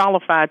considered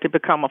qualified to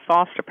become a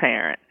foster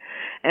parent.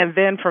 And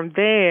then from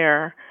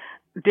there,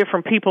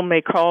 different people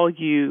may call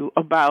you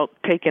about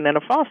taking in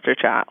a foster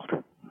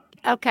child.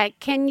 Okay.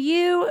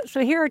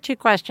 So here are 2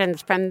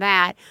 questions from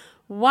that.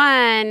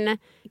 One,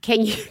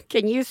 can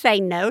you say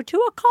no to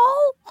a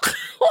call?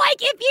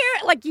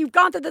 If you've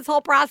gone through this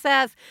whole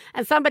process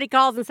and somebody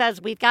calls and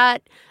says, we've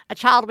got a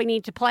child we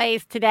need to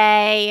place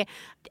today,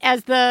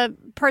 as the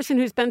person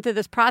who's been through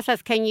this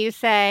process, can you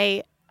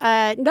say,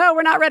 no,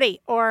 we're not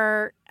ready,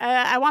 or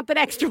I want the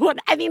next one?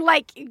 I mean,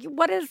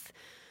 what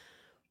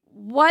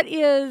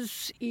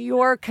is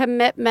your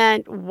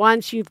commitment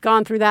once you've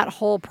gone through that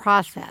whole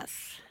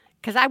process?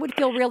 Because I would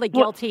feel really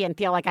guilty and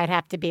feel like I'd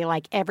have to be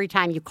like, every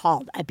time you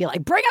called, I'd be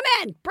like, bring them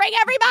in, bring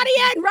everybody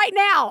in right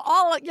now.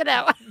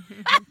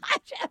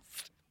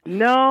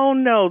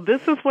 No.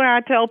 This is where I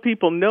tell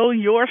people, know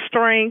your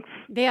strengths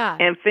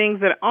and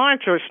things that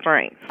aren't your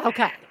strengths.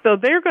 Okay. So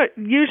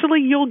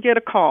usually you'll get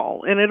a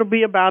call, and it'll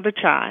be about a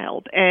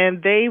child,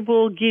 and they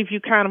will give you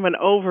kind of an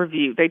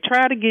overview. They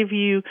try to give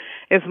you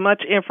as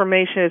much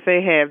information as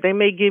they have. They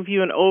may give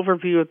you an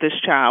overview of this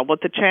child,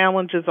 what the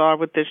challenges are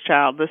with this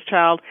child. This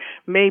child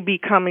may be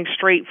coming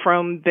straight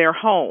from their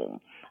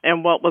home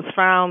and what was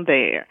found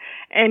there.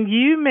 And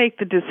you make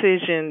the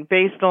decision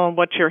based on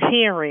what you're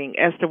hearing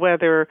as to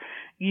whether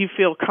you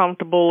feel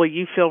comfortable or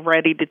you feel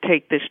ready to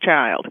take this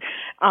child.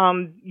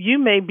 You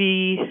may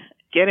be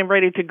getting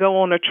ready to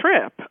go on a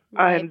trip,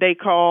 and they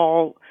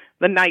call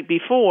the night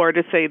before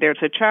to say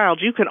there's a child.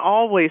 You can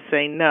always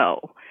say no.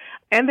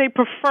 And they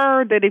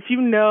prefer that if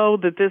you know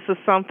that this is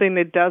something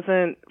that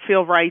doesn't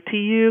feel right to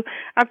you,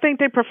 I think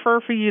they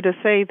prefer for you to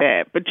say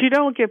that. But you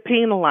don't get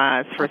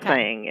penalized for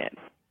saying it.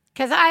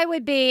 Because I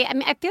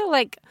feel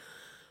like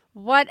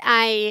what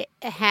I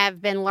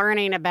have been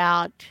learning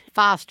about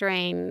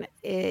fostering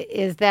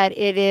is that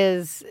it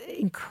is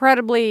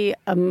incredibly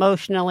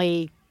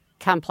emotionally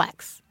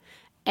complex.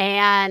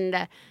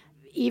 And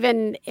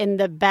even in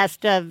the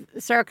best of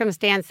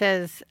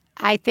circumstances,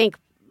 I think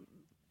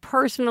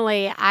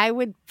personally, I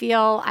would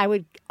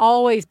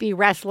always be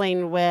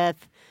wrestling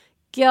with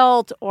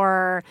guilt,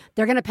 or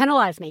they're going to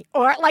penalize me,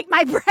 or like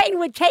my brain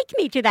would take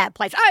me to that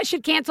place. Oh, I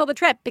should cancel the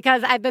trip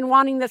because I've been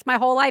wanting this my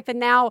whole life, and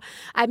now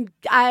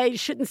I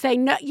shouldn't say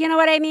no. You know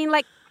what I mean?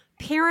 Like,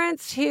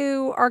 parents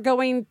who are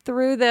going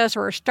through this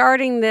or are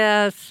starting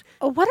this,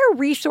 what are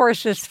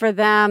resources for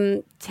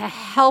them to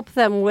help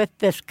them with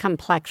this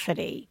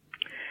complexity?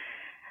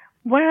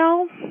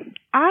 Well,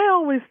 I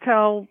always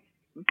tell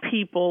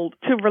people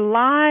to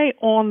rely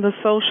on the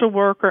social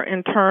worker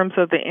in terms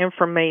of the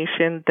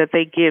information that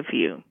they give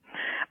you.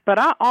 But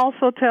I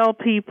also tell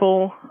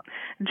people,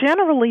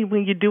 generally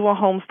when you do a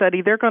home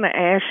study, they're going to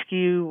ask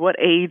you what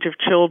age of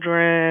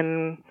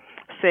children,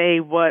 say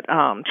what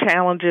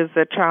challenges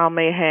that child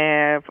may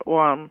have,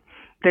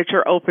 that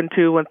you're open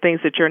to, and things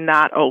that you're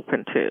not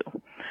open to.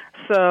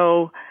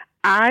 So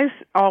I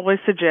always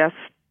suggest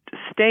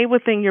stay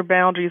within your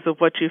boundaries of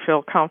what you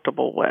feel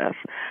comfortable with.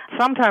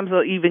 Sometimes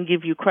they'll even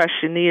give you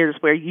questionnaires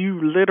where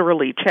you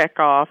literally check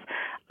off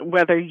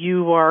whether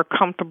you are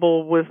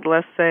comfortable with,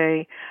 let's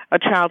say, a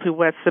child who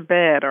wets the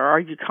bed, or are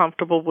you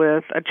comfortable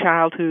with a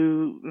child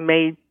who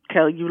may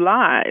tell you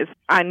lies.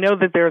 I know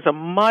that there's a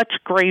much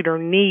greater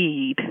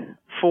need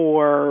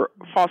for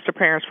foster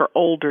parents for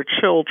older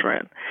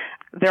children.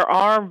 There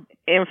are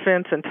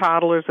infants and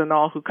toddlers and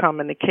all who come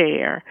into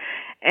care.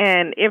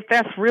 And if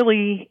that's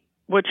really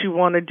what you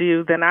want to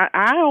do, then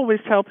I always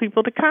tell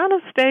people to kind of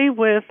stay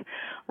with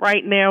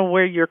right now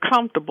where you're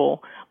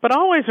comfortable. But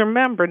always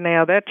remember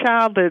now, that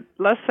child that,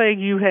 let's say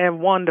you have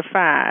 1 to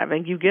 5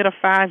 and you get a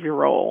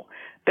 5-year-old,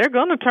 they're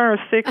going to turn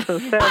 6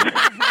 and 7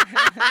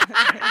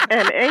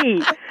 and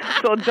 8.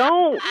 So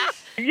don't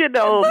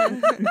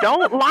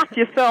lock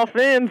yourself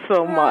in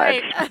so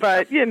much. Right.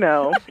 But,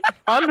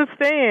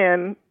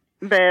 understand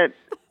that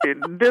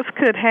this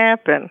could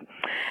happen.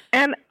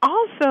 And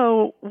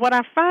also, what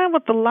I find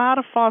with a lot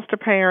of foster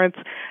parents,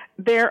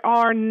 there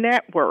are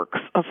networks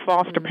of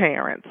foster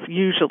parents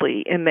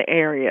usually in the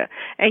area.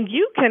 And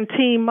you can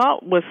team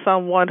up with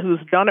someone who's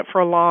done it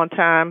for a long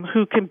time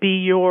who can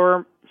be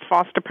your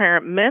foster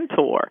parent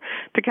mentor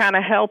to kind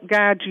of help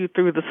guide you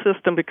through the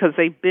system because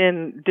they've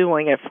been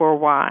doing it for a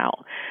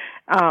while.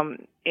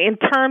 In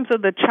terms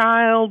of the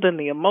child and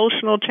the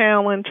emotional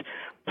challenge,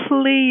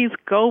 please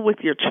go with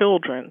your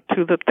children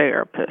to the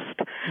therapist.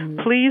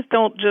 Please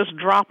don't just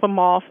drop them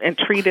off and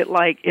treat it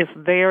like it's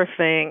their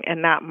thing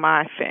and not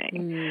my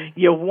thing.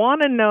 You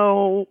want to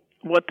know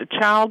what the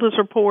child is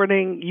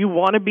reporting. You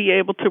want to be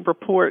able to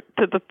report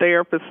to the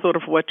therapist sort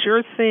of what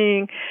you're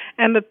seeing.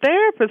 And the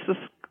therapist is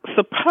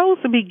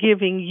supposed to be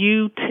giving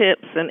you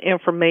tips and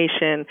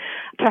information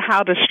to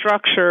how to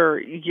structure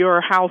your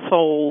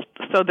household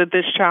so that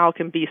this child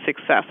can be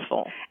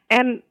successful.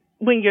 And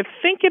when you're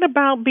thinking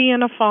about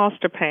being a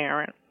foster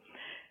parent,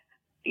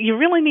 you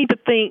really need to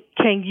think,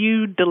 can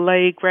you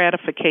delay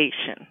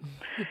gratification?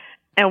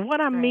 And what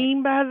I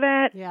mean by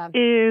that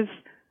is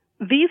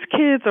these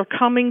kids are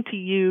coming to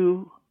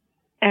you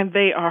and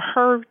they are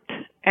hurt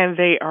and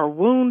they are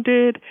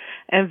wounded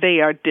and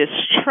they are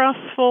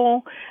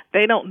distrustful.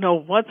 They don't know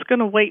what's going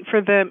to wait for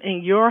them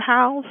in your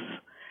house.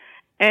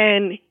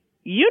 And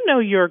you know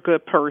you're a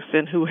good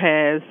person who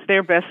has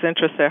their best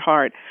interests at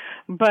heart,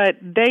 but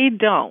they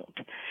don't.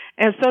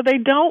 And so they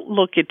don't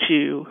look at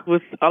you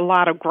with a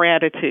lot of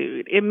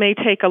gratitude. It may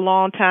take a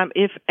long time,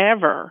 if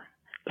ever.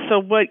 So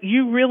what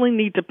you really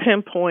need to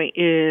pinpoint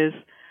is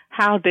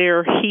how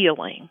they're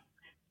healing.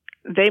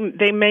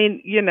 They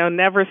may,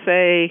 never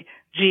say,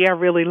 gee, I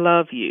really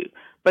love you,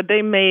 but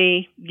they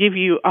may give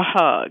you a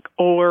hug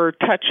or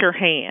touch your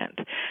hand.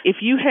 If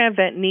you have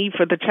that need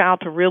for the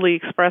child to really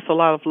express a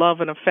lot of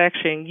love and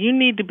affection, you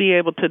need to be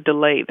able to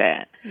delay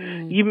that.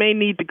 You may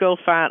need to go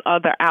find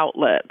other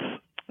outlets.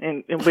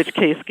 In which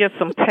case, get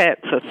some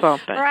pets or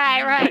something.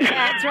 Right.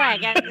 That's right.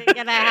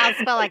 Get a house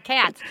full of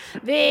cats.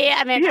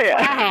 That's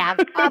what I have.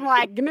 I'm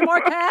like, give me more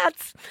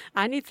cats.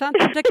 I need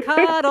something to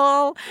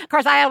cuddle. Of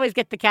course, I always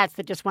get the cats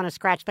that just want to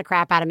scratch the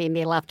crap out of me and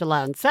be left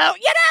alone. So,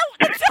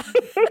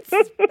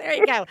 there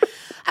you go.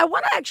 I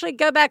want to actually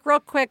go back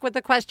real quick with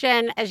the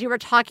question. As you were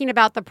talking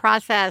about the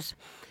process,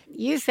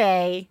 you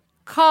say,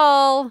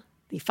 call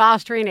the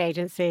fostering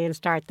agency and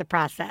start the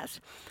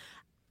process.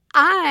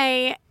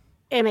 I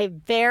am a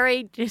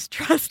very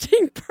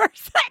distrusting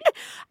person.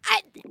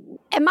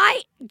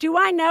 Do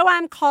I know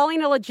I'm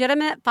calling a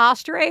legitimate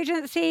foster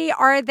agency?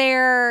 Are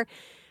there,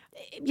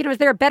 is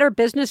there a Better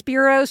Business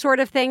Bureau sort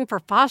of thing for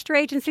foster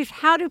agencies?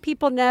 How do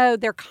people know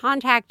they're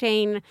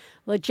contacting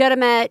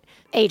legitimate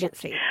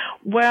agencies?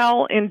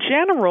 Well, in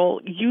general,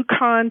 you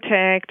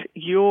contact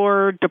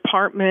your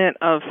Department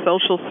of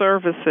Social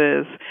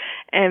Services,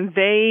 and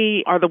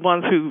they are the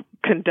ones who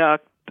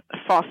conduct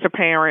foster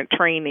parent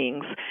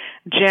trainings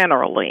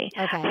generally.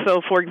 Okay.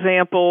 So, for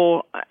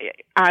example,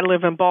 I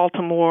live in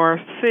Baltimore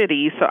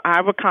City, so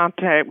I would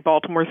contact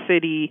Baltimore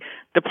City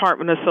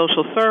Department of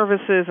Social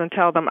Services and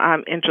tell them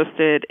I'm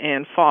interested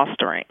in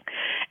fostering.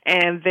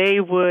 And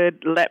they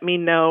would let me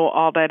know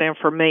all that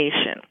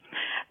information.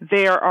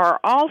 There are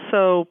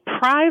also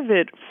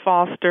private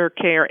foster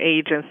care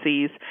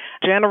agencies,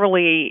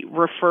 generally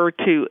referred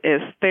to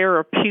as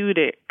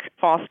therapeutic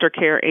foster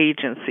care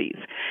agencies.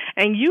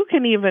 And you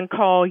can even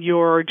call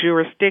your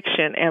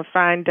jurisdiction and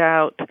find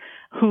out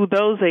who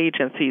those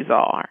agencies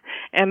are.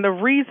 And the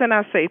reason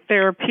I say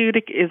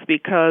therapeutic is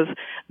because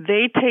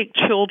they take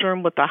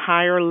children with a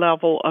higher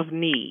level of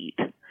need,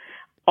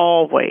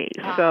 always.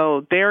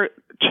 So their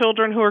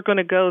children who are going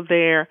to go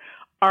there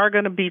are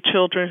going to be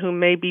children who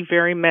may be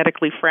very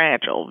medically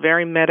fragile,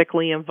 very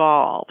medically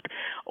involved,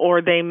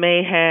 or they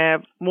may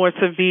have more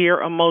severe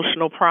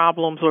emotional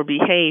problems or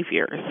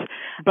behaviors.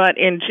 But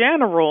in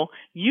general,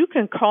 you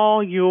can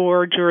call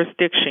your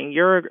jurisdiction,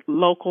 your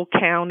local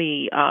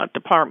county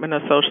Department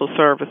of Social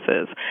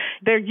Services.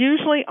 There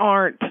usually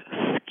aren't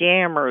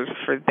scammers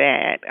for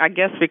that, I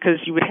guess because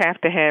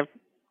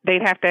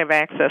they'd have to have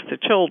access to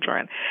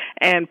children.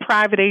 And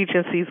private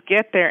agencies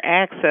get their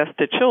access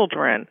to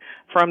children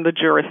from the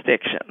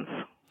jurisdictions.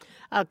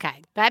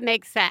 Okay, that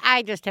makes sense.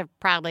 I just have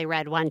probably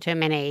read one too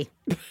many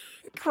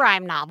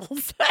crime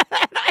novels.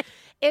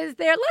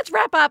 Let's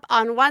wrap up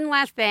on one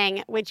last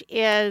thing, which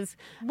is,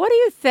 what do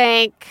you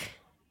think,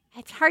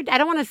 it's hard, I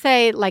don't want to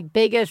say like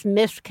biggest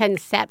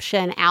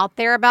misconception out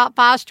there about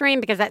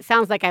fostering, because that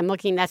sounds like I'm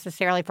looking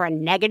necessarily for a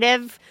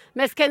negative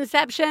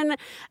misconception,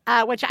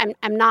 which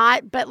I'm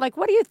not. But like,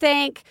 what do you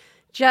think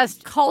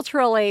just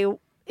culturally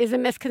is a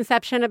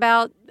misconception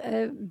about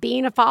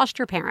being a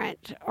foster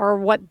parent or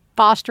what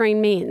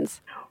fostering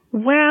means?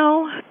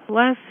 Well,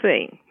 let's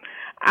see.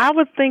 I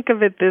would think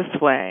of it this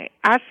way.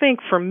 I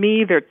think for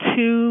me, there are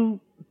two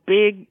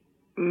big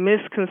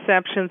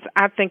misconceptions.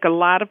 I think a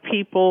lot of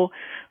people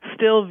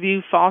still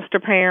view foster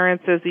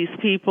parents as these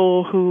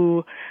people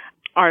who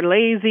are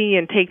lazy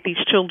and take these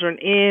children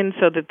in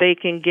so that they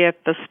can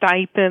get the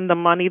stipend, the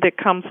money that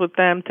comes with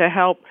them to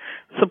help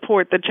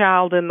support the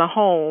child in the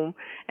home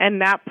and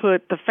not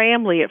put the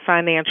family at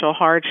financial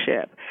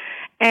hardship.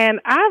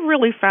 And I've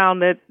really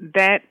found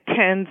that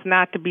tends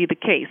not to be the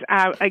case.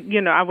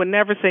 I would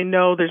never say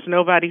no, there's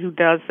nobody who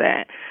does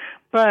that.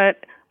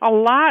 But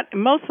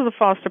most of the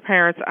foster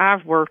parents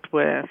I've worked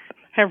with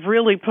have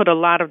really put a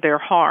lot of their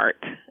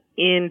heart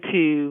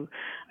into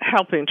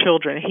helping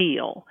children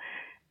heal.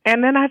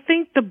 And then I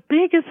think the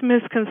biggest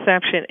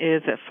misconception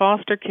is that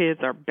foster kids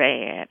are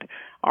bad,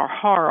 are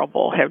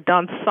horrible, have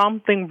done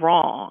something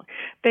wrong.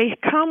 They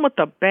come with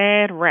a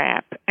bad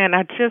rap, and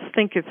I just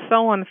think it's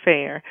so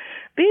unfair.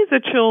 These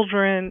are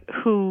children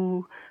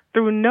who,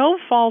 through no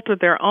fault of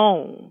their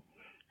own,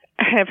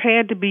 have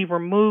had to be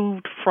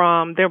removed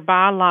from their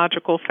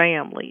biological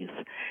families.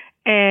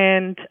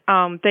 And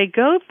they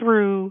go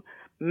through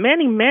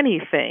many,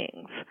 many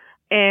things.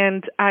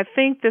 And I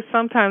think that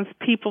sometimes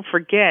people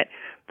forget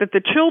that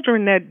the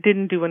children that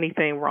didn't do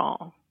anything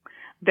wrong,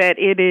 that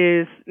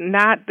it's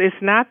not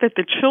that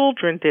the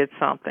children did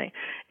something,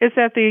 it's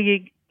that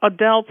the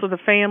adults of the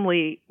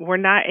family were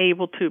not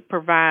able to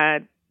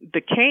provide the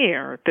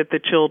care that the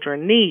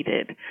children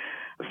needed.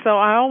 So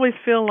I always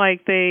feel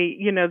like they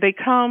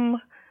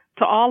come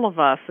to all of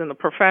us in the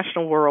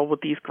professional world with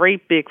these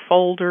great big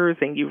folders,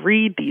 and you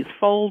read these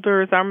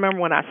folders. I remember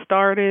when I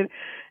started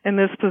in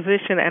this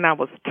position and I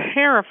was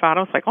terrified.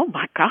 I was like, oh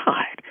my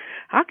God,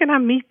 how can I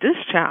meet this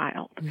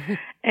child?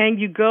 And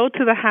you go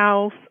to the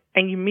house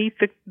and you meet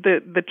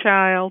the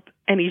child,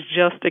 and he's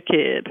just a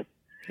kid.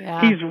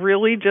 Yeah. He's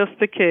really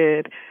just a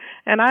kid.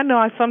 And I know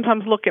I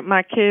sometimes look at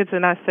my kids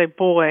and I say,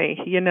 boy,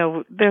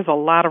 there's a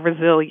lot of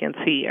resilience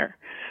here.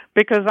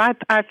 Because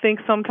I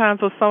think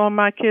sometimes with some of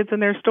my kids and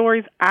their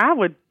stories, I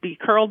would be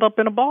curled up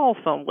in a ball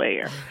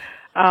somewhere.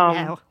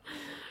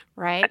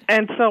 Right.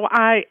 And so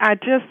I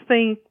just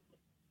think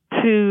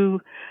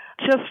to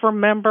just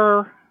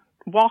remember,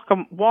 walk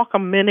a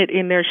minute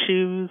in their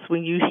shoes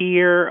when you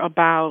hear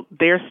about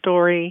their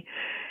story,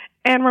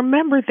 and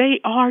remember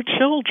they are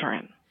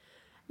children.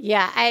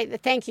 Yeah, I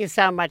thank you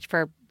so much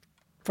for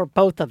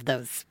both of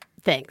those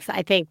things.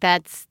 I think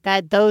that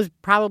those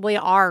probably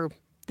are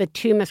the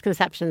two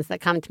misconceptions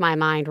that come to my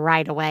mind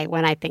right away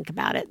when I think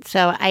about it.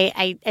 So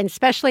and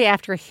especially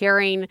after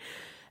hearing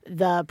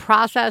the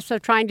process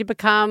of trying to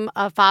become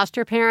a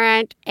foster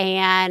parent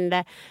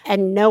and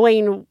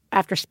knowing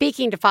after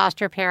speaking to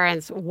foster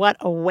parents what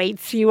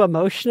awaits you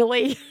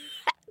emotionally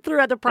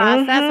through the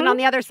process. Mm-hmm. And on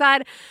the other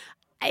side,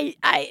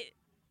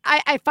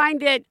 I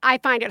find it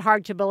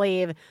hard to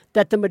believe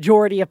that the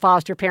majority of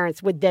foster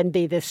parents would then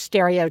be this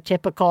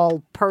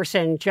stereotypical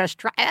person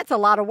that's a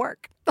lot of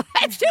work.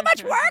 It's too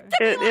much work.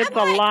 It's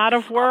a lot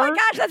of work. Oh my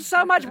gosh, that's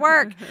so much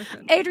work.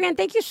 Adrienne,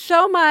 thank you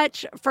so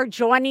much for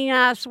joining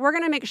us. We're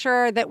going to make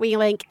sure that we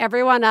link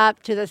everyone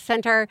up to the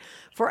Center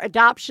for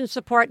Adoption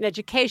Support and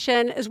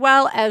Education, as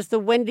well as the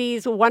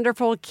Wendy's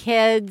Wonderful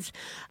Kids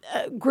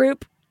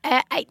group.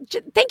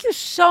 Thank you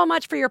so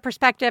much for your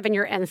perspective and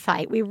your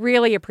insight. We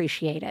really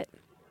appreciate it.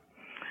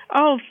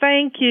 Oh,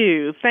 thank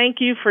you. Thank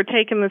you for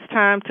taking this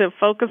time to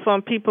focus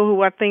on people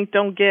who I think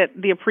don't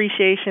get the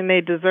appreciation they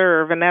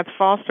deserve, and that's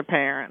foster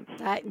parents.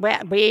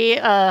 We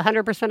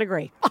 100%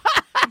 agree.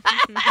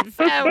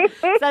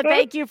 So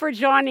thank you for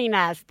joining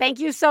us. Thank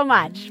you so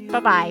much.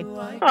 Bye-bye.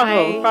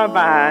 Oh,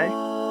 bye-bye.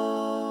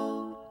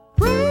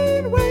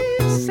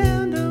 Brainwaves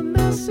send a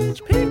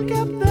message, pick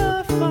up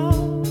the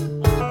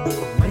phone.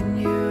 When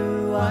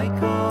you I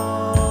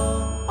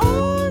call,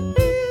 on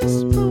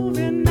is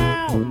moving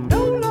now,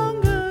 no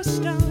longer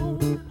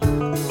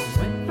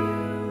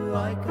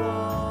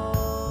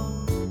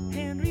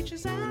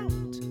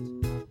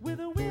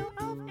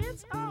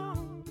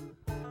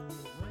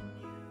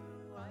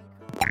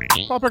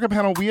Pop Rocket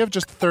Panel, we have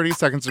just 30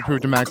 seconds to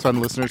prove to Max Fun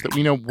listeners that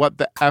we know what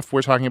the F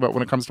we're talking about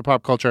when it comes to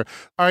pop culture.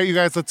 All right, you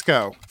guys, let's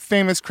go.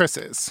 Famous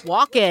Chris's.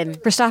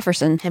 Walken.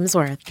 Christopherson.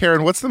 Hemsworth.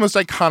 Karen, what's the most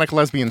iconic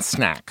lesbian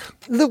snack?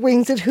 The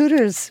wings at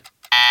Hooters.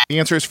 The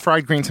answer is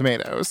fried green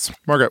tomatoes.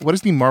 Margaret, what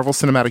is the Marvel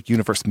Cinematic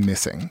Universe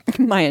missing?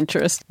 My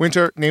interest.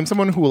 Winter, name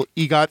someone who will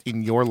EGOT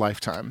in your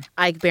lifetime.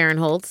 Ike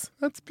Barinholtz.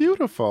 That's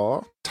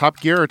beautiful. Top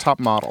Gear or Top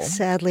Model?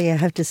 Sadly, I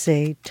have to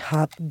say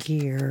Top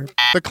Gear.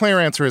 The clear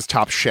answer is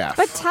Top Chef.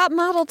 But Top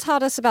Model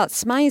taught us about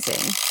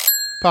smizing.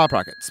 Pop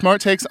Rocket, smart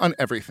takes on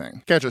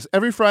everything. Catch us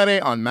every Friday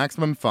on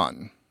Maximum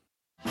Fun.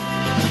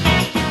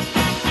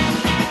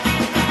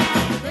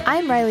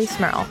 I'm Riley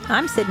Smurl.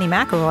 I'm Sydney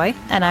McElroy.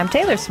 And I'm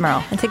Taylor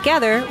Smurl. And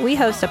together, we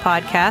host a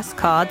podcast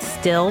called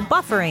Still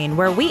Buffering,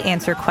 where we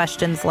answer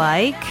questions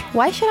like,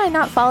 why should I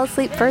not fall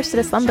asleep first at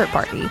a slumber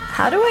party?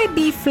 How do I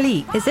be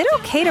fleet? Is it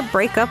okay to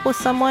break up with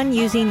someone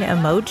using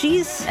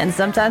emojis? And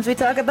sometimes we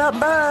talk about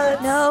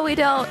bugs. No, we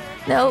don't.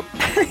 Nope.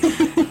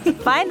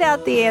 Find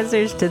out the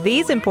answers to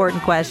these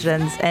important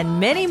questions and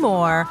many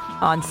more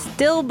on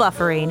Still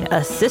Buffering,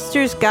 a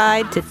sister's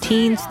guide to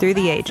teens through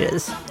the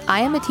ages. I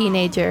am a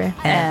teenager.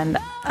 And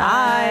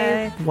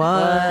I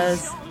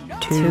was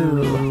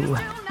too.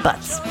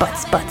 Butts. No.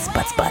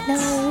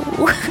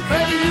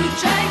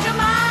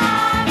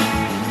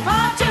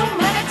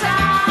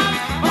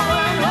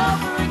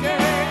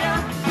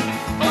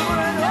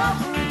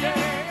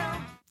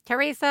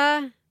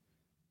 Teresa,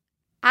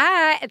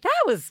 that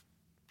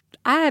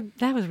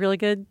was really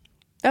good.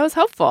 That was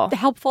helpful.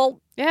 Helpful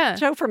Yeah.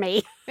 show for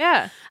me.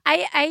 Yeah.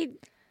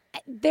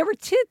 There were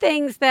three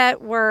things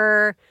that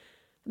were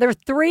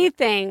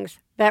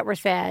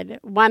said,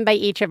 one by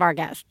each of our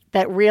guests,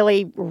 that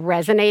really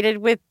resonated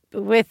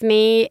with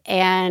me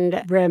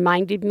and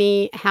reminded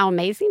me how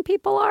amazing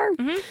people are.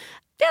 Mm-hmm.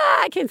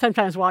 I can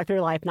sometimes walk through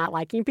life not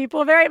liking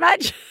people very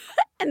much.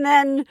 And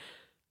then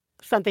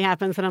something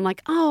happens and I'm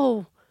like,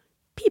 oh,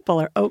 people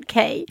are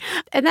okay.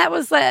 And that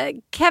was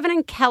Kevin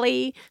and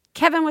Kelly.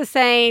 Kevin was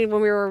saying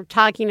when we were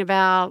talking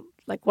about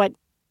like what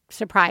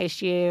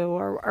surprised you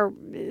or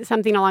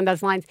something along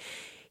those lines,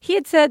 he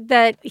had said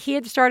that he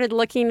had started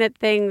looking at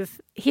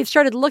things. He had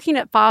started looking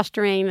at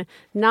fostering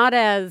not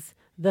as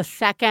the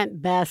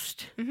second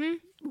best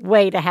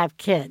way to have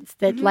kids.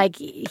 That like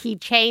he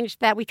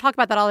changed that. We talk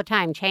about that all the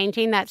time,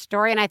 changing that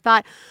story. And I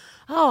thought,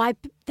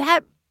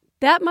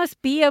 that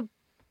must be a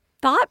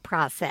thought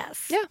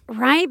process. Yeah.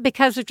 Right?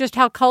 Because of just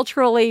how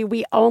culturally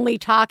we only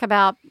talk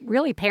about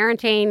really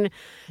parenting,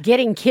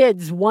 getting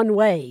kids one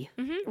way,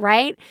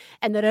 right?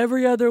 And that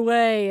every other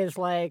way is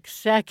like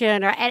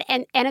second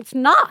and it's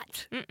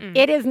not. Mm-mm.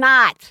 It is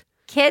not.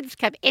 Kids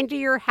come into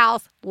your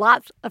house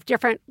lots of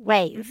different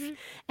ways.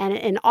 And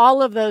in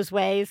all of those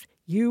ways,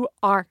 you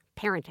are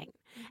parenting.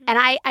 And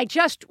I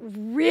just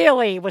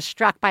really was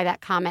struck by that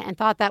comment and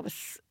thought that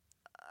was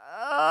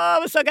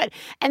so good.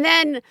 And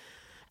then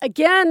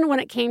again, when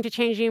it came to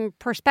changing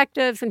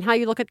perspectives and how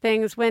you look at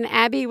things, when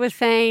Abby was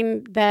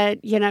saying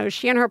that, you know,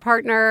 she and her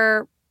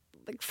partner,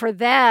 for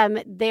them,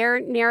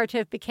 their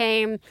narrative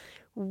became,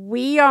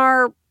 we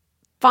are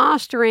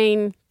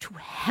fostering to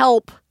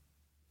help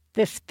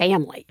this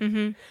family.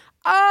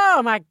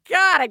 Oh my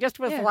God. I just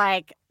was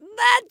like,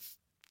 that's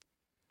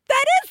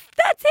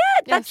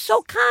it. Yes. That's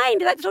so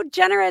kind. That's so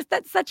generous.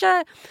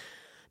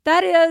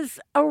 That is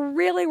a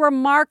really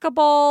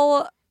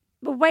remarkable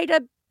way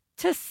to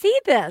see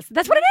this.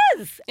 That's what it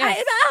is.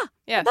 Yes.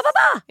 Yes.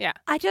 Yeah.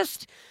 I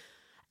just,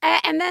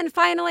 and then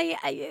finally,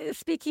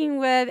 speaking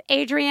with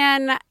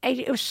Adrienne,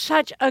 it was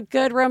such a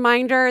good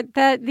reminder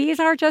that these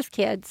are just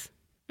kids.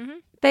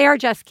 They are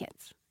just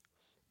kids,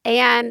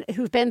 and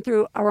who've been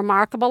through a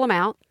remarkable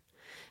amount,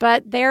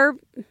 but they're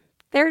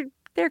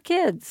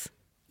kids,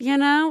 you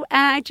know.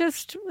 And I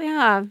just,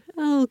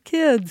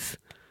 kids.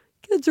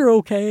 Kids are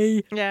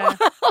okay. Yeah,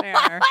 they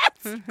are.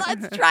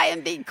 Let's try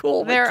and be cool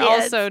with They're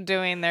kids. also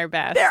doing their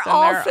best. They're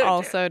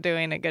also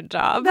doing a good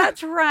job.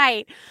 That's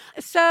right.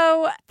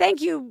 So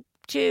thank you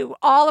to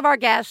all of our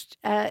guests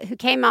who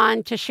came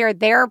on to share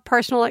their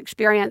personal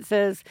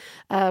experiences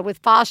with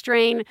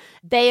fostering.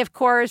 They, of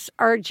course,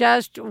 are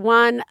just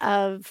one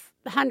of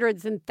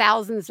hundreds and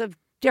thousands of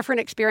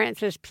different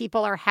experiences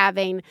people are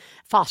having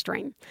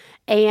fostering.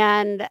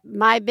 And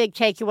my big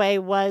takeaway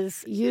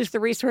was use the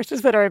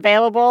resources that are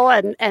available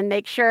and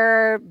make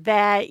sure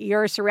that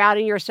you're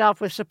surrounding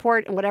yourself with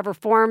support in whatever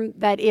form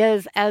that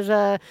is as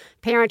a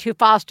parent who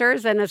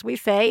fosters and, as we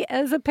say,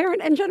 as a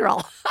parent in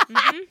general.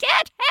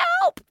 Get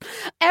help!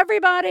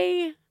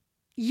 Everybody,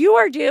 you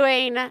are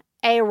doing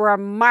a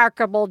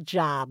remarkable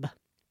job.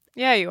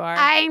 Yeah, you are.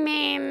 I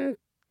mean,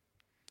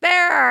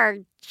 there are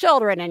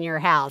children in your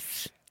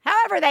house.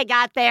 However they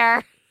got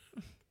there,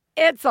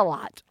 it's a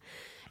lot.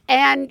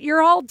 And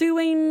you're all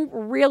doing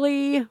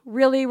really,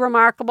 really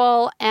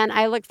remarkable. And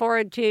I look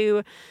forward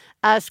to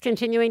us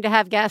continuing to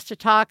have guests to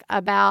talk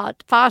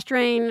about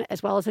fostering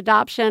as well as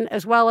adoption,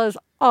 as well as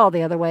all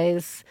the other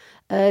ways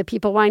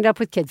people wind up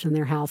with kids in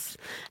their house.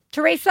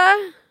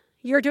 Teresa,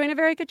 you're doing a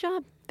very good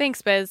job.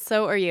 Thanks, Biz.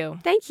 So are you.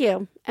 Thank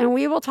you. And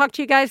we will talk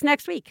to you guys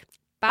next week.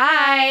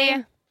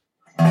 Bye.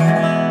 Bye.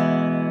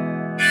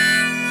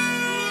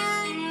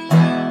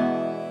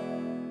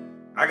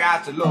 I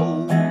got the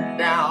low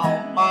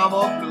down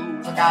mama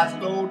blues. I got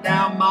the low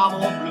down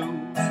mama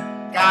blues.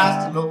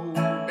 Got the low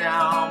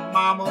down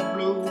mama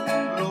blues.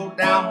 Low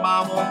down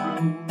mama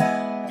blues.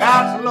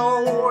 Got the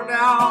low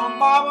down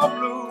mama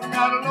blues.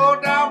 Got the low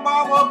down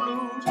mama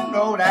blues. You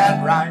know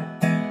that right.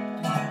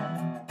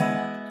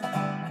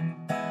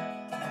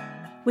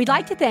 We'd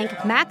like to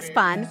thank Max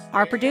Fun,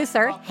 our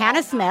producer,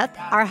 Hannah Smith,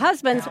 our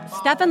husbands,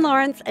 Stephen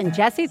Lawrence and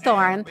Jesse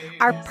Thorne,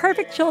 our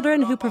perfect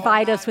children who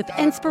provide us with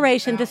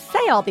inspiration to say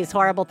all these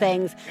horrible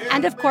things,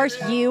 and of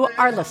course, you,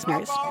 our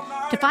listeners.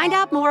 To find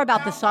out more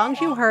about the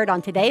songs you heard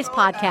on today's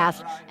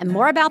podcast and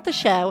more about the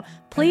show,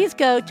 please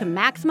go to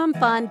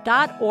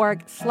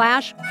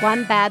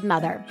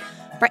MaximumFun.org/OneBadMother.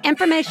 For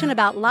information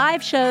about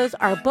live shows,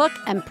 our book,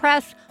 and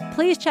press,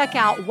 please check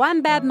out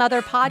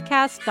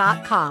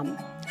OneBadMotherPodcast.com.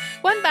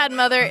 One Bad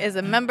Mother is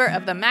a member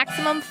of the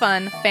Maximum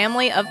Fun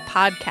family of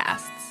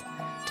podcasts.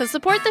 To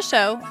support the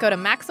show, go to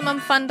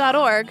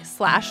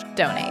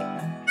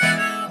MaximumFun.org/donate.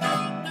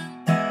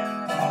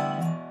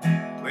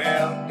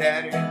 Well,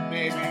 Daddy and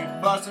baby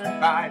fussing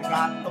fight,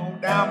 got low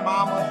down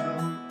mama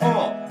blues.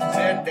 Oh,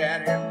 said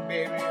Daddy and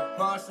baby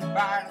fussing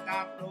fight,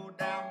 got low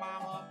down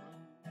mama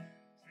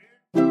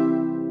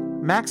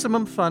blues.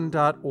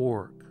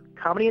 MaximumFun.org.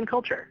 Comedy and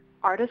culture.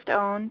 Artist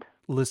owned.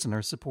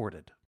 Listener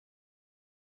supported.